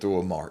selling through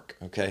a mark.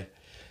 Okay,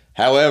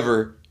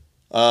 however,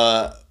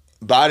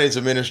 Biden's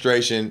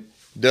administration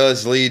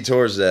does lead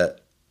towards that.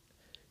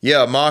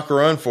 Yeah, a mock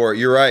run for it.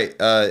 You're right.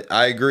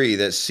 I agree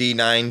that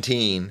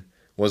C-19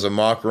 was a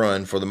mock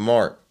run for the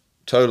mark.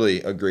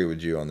 Totally agree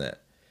with you on that.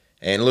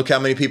 And look how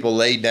many people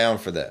laid down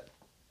for that.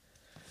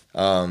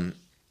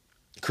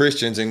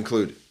 Christians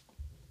included.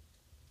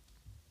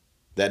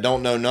 That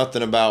don't know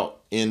nothing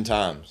about end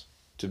times,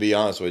 to be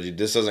honest with you.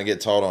 This doesn't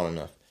get taught on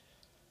enough.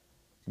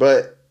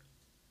 But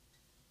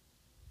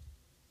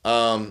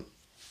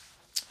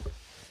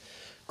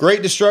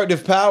great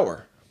destructive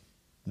power.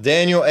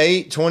 Daniel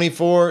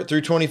 8:24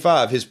 through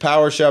 25. His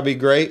power shall be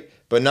great,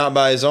 but not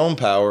by his own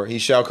power. He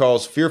shall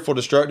cause fearful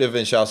destructive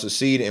and shall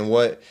succeed in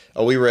what?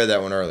 Oh, we read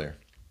that one earlier.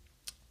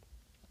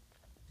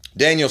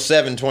 Daniel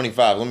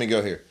 7:25. Let me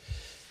go here.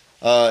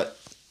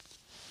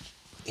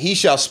 He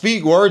shall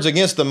speak words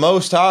against the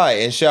Most High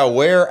and shall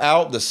wear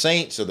out the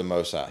saints of the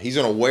Most High. He's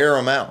going to wear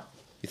them out.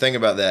 You think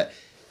about that.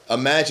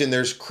 Imagine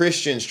there's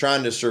Christians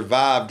trying to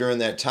survive during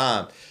that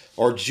time,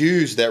 or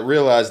Jews that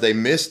realized they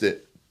missed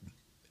it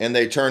and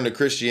they turned to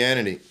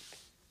Christianity.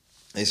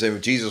 They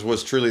said Jesus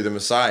was truly the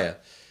Messiah.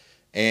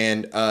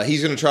 And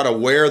he's going to try to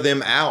wear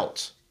them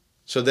out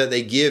so that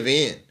they give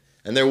in.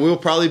 And there will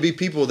probably be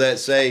people that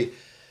say,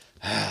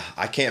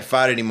 I can't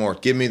fight anymore.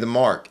 Give me the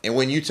mark. And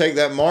when you take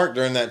that mark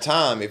during that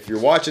time, if you're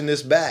watching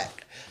this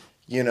back,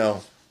 you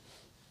know,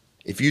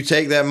 if you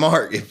take that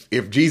mark,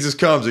 if Jesus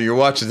comes and you're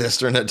watching this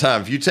during that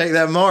time, if you take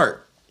that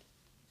mark,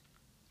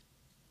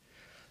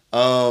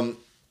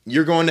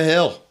 you're going to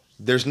hell.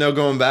 There's no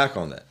going back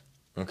on that.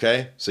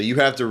 Okay? So you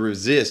have to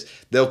resist.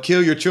 They'll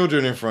kill your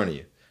children in front of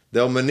you.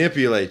 They'll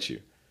manipulate you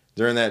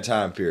during that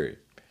time period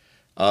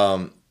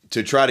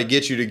to try to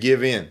get you to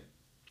give in.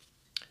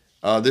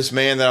 This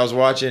man that I was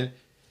watching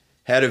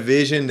had a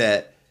vision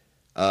that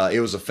it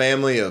was a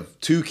family of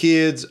 2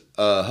 kids,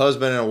 a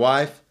husband and a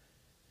wife.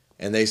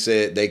 And they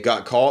said they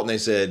got caught and they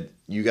said,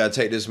 you got to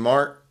take this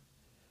mark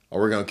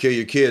or we're going to kill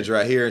your kids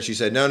right here. And she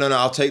said, no,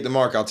 I'll take the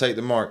mark. I'll take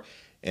the mark.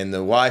 And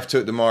the wife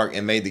took the mark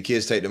and made the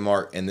kids take the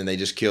mark. And then they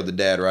just killed the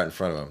dad right in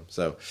front of them.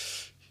 So,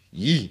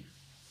 yee.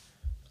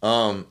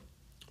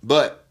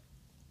 But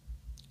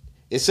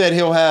it said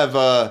he'll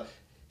have,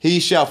 he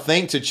shall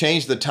think to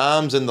change the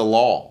times and the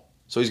law.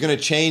 So he's going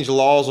to change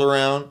laws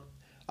around.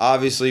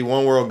 Obviously,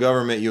 one world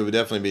government, you would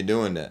definitely be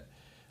doing that.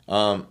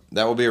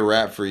 That will be a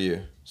wrap for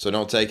you. So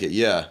don't take it.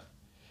 Yeah.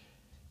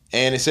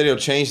 And it said he'll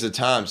change the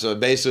time. So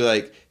basically,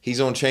 like, he's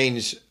going to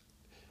change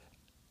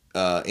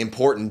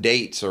important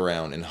dates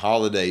around and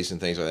holidays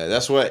and things like that.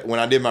 That's what, when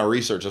I did my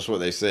research, that's what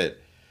they said.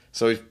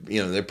 So,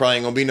 you know, there probably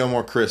ain't going to be no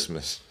more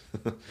Christmas.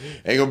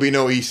 Ain't going to be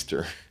no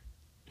Easter.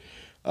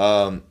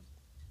 But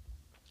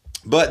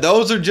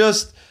those are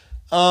just,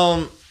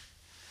 you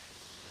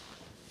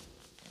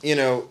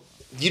know,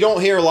 you don't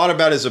hear a lot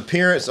about his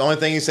appearance. The only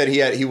thing he said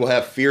he will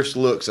have fierce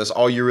looks. That's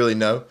all you really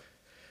know.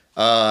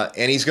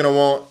 And he's going to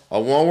want a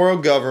one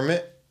world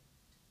government.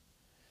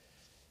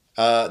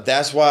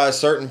 That's why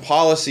certain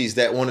policies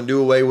that want to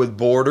do away with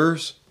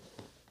borders,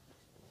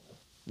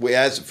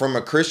 as from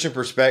a Christian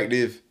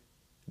perspective,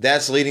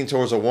 that's leading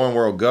towards a one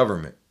world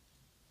government.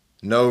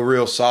 No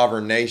real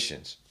sovereign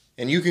nations.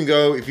 And you can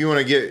go, if you want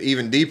to get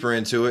even deeper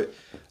into it,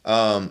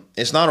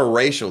 it's not a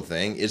racial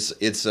thing.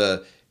 It's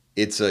a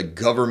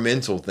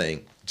governmental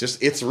thing.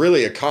 It's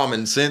really a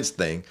common sense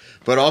thing.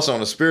 But also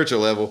on a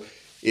spiritual level,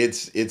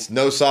 it's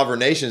no sovereign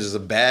nations is a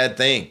bad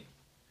thing.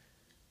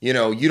 You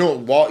know, you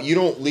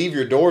don't leave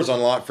your doors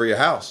unlocked for your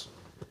house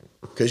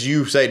because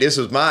you say this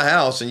is my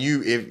house and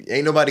if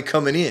ain't nobody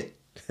coming in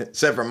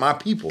except for my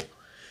people.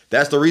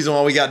 That's the reason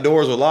why we got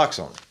doors with locks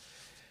on it.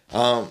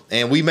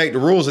 And we make the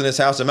rules in this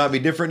house that might be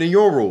different than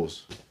your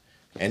rules.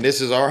 And this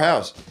is our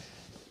house.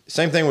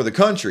 Same thing with the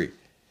country.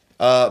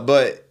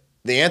 But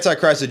the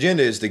Antichrist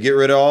agenda is to get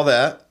rid of all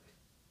that.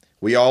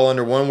 We all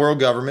under one world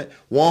government,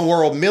 one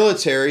world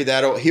military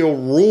he'll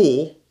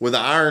rule with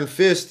an iron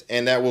fist,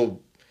 and that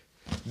will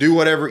do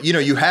whatever. You know,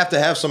 you have to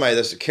have somebody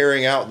that's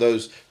carrying out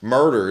those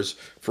murders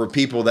for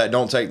people that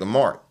don't take the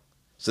mark.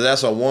 So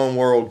that's a one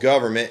world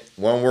government,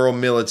 one world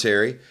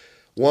military,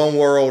 one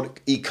world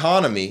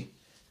economy,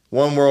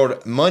 one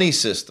world money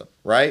system,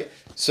 right?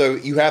 So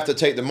you have to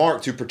take the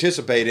mark to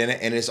participate in it,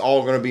 and it's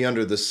all going to be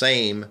under the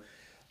same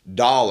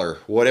dollar,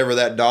 whatever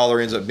that dollar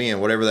ends up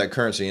being, whatever that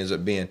currency ends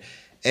up being.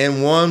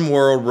 And one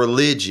world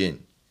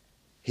religion.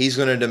 He's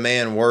going to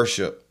demand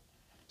worship.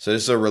 So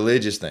this is a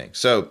religious thing.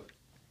 So,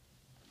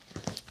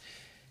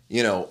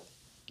 you know,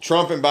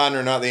 Trump and Biden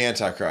are not the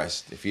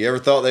Antichrist. If you ever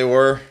thought they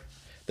were,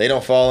 they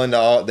don't fall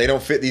into they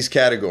don't fit these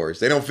categories.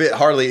 They don't fit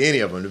hardly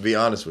any of them, to be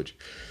honest with you.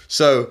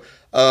 So,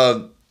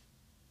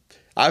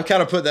 I've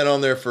kind of put that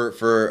on there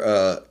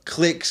for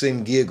clicks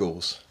and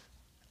giggles.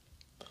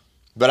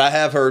 But I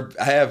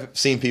have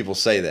seen people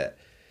say that.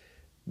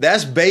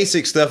 That's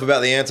basic stuff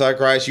about the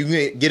Antichrist. You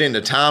can get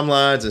into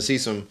timelines and see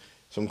some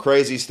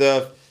crazy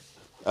stuff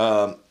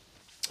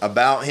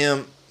about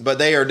him, but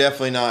they are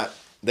definitely not.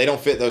 They don't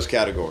fit those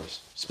categories,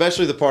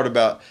 especially the part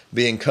about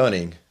being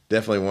cunning.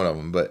 Definitely one of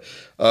them. But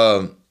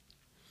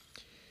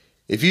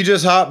if you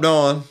just hopped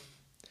on,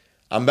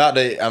 I'm about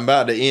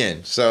to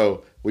end.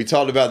 So we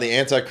talked about the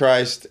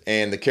Antichrist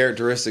and the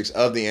characteristics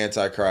of the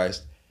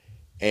Antichrist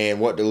and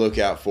what to look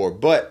out for.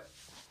 But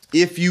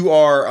if you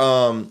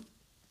are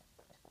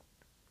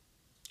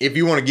if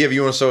you want to give,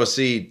 you want to sow a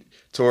seed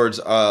towards,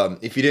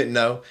 if you didn't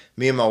know,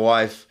 me and my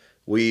wife,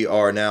 we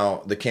are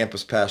now the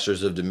campus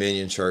pastors of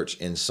Dominion Church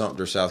in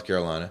Sumter, South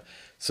Carolina.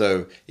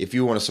 So if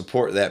you want to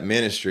support that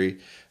ministry,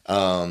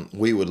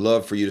 we would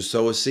love for you to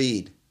sow a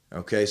seed.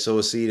 Okay, sow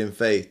a seed in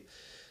faith.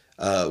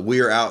 We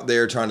are out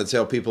there trying to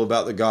tell people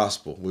about the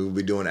gospel. We will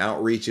be doing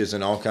outreaches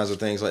and all kinds of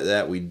things like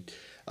that. We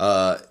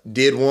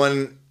did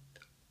one,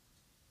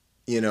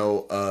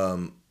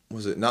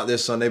 was it not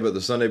this Sunday, but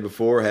the Sunday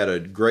before, had a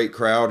great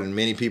crowd and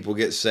many people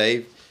get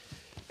saved.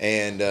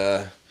 And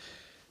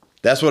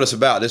that's what it's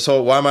about.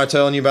 Why am I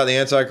telling you about the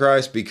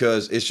Antichrist?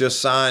 Because it's just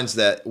signs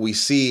that we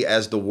see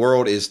as the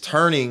world is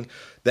turning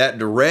that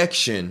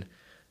direction,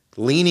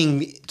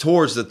 leaning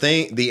towards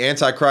the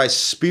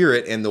Antichrist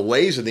spirit and the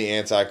ways of the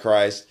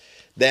Antichrist,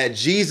 that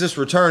Jesus'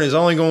 return is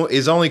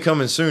only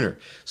coming sooner.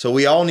 So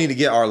we all need to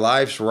get our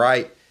lives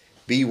right.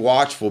 Be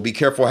watchful. Be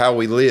careful how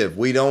we live.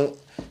 We don't,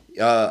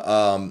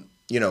 don't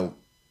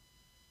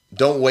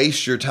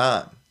waste your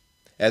time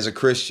as a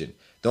Christian.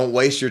 Don't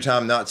waste your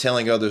time not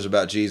telling others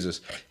about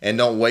Jesus, and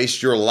don't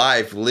waste your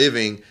life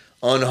living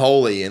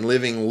unholy and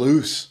living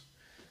loose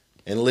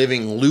and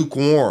living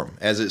lukewarm,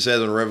 as it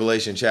says in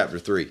Revelation chapter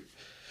 3.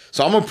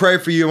 So I'm going to pray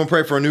for you. I'm going to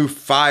pray for a new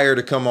fire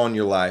to come on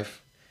your life.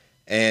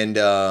 And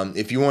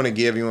if you want to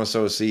give, you want to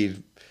sow a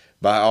seed,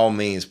 by all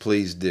means,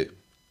 please do.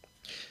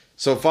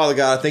 So, Father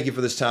God, I thank you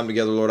for this time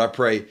together, Lord. I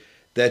pray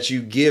that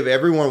you give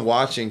everyone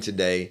watching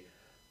today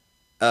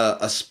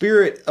a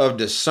spirit of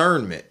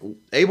discernment,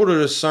 able to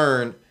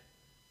discern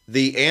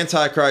the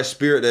Antichrist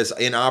spirit that's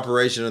in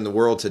operation in the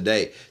world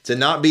today, to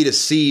not be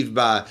deceived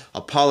by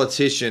a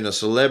politician, a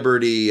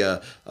celebrity,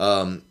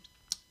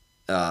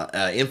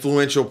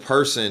 influential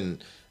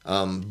person,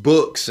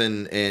 books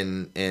and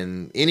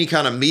any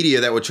kind of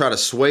media that would try to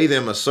sway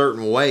them a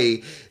certain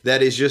way,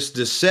 that is just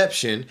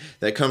deception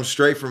that comes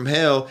straight from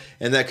hell,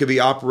 and that could be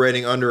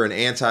operating under an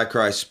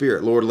Antichrist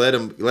spirit. Lord, let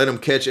them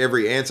catch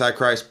every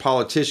Antichrist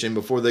politician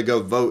before they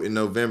go vote in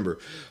November.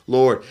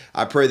 Lord,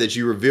 I pray that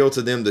you reveal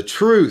to them the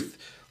truth,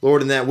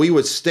 Lord, and that we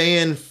would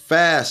stand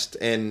fast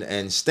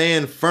and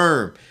stand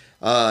firm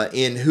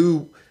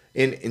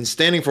in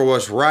standing for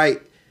what's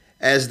right.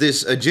 As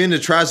this agenda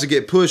tries to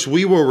get pushed,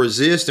 we will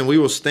resist and we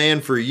will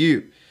stand for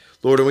you,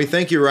 Lord. And we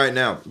thank you right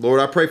now, Lord.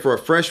 I pray for a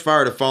fresh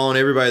fire to fall on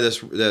everybody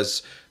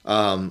that's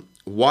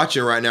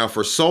watching right now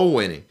for soul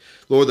winning,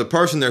 Lord. The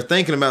person they're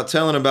thinking about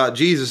telling about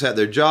Jesus at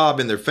their job,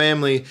 in their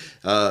family,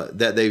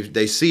 that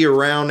they see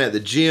around at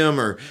the gym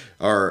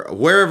or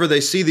wherever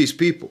they see these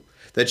people,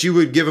 that you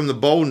would give them the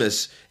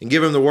boldness and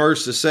give them the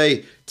words to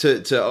say,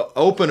 to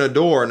open a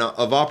door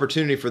of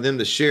opportunity for them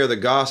to share the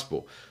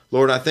gospel.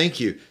 Lord, I thank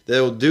you.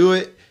 They'll do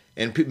it,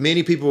 and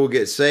many people will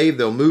get saved.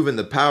 They'll move in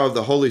the power of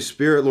the Holy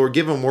Spirit. Lord,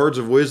 give them words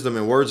of wisdom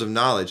and words of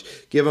knowledge.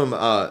 Give them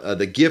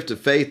the gift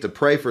of faith to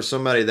pray for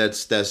somebody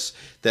that's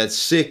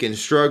sick and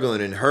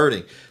struggling and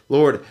hurting.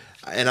 Lord,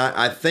 and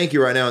I thank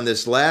you right now in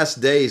this last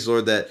days,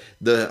 Lord, that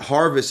the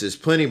harvest is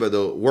plenty, but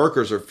the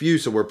workers are few.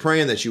 So we're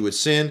praying that you would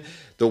send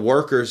the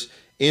workers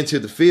into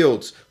the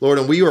fields, Lord,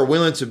 and we are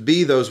willing to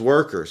be those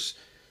workers.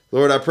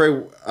 Lord, I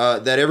pray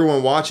that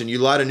everyone watching, you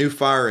light a new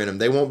fire in them.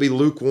 They won't be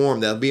lukewarm.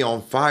 They'll be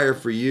on fire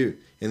for you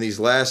in these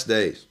last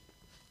days.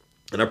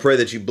 And I pray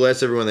that you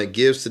bless everyone that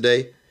gives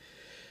today.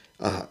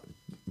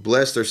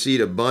 Bless their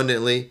seed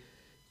abundantly.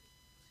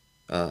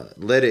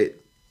 Let it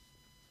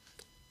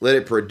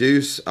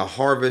produce a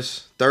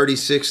harvest 30,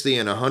 60,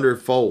 and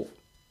 100-fold.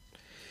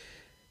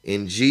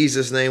 In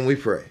Jesus' name we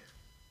pray.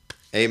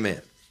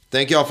 Amen.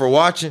 Thank y'all for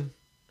watching.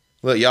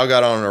 Look, y'all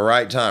got on the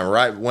right time.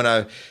 Right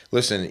when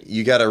listen,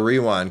 you got to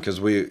rewind, because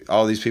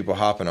all these people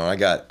hopping on. I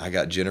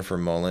got Jennifer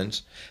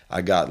Mullins.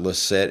 I got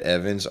Lisette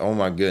Evans. Oh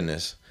my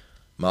goodness,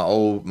 my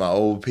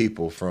old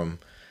people from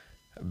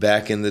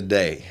back in the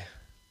day.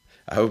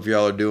 I hope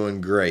y'all are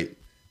doing great,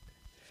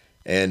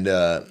 and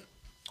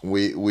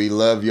we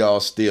love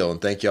y'all still,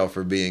 and thank y'all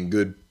for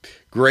being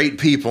great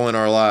people in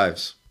our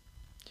lives.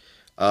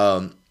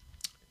 So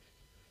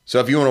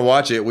if you want to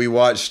watch it, we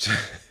watched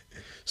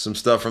some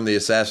stuff from the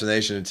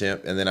assassination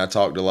attempt, and then I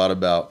talked a lot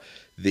about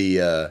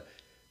the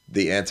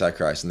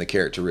Antichrist and the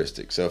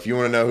characteristics. So if you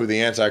want to know who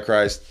the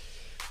Antichrist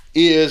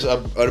is, a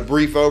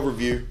brief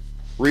overview,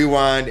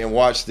 rewind and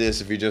watch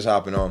this if you're just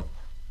hopping on.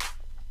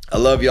 I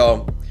love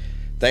y'all.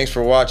 Thanks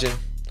for watching.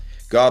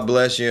 God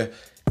bless you,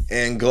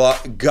 and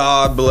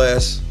God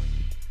bless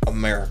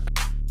America.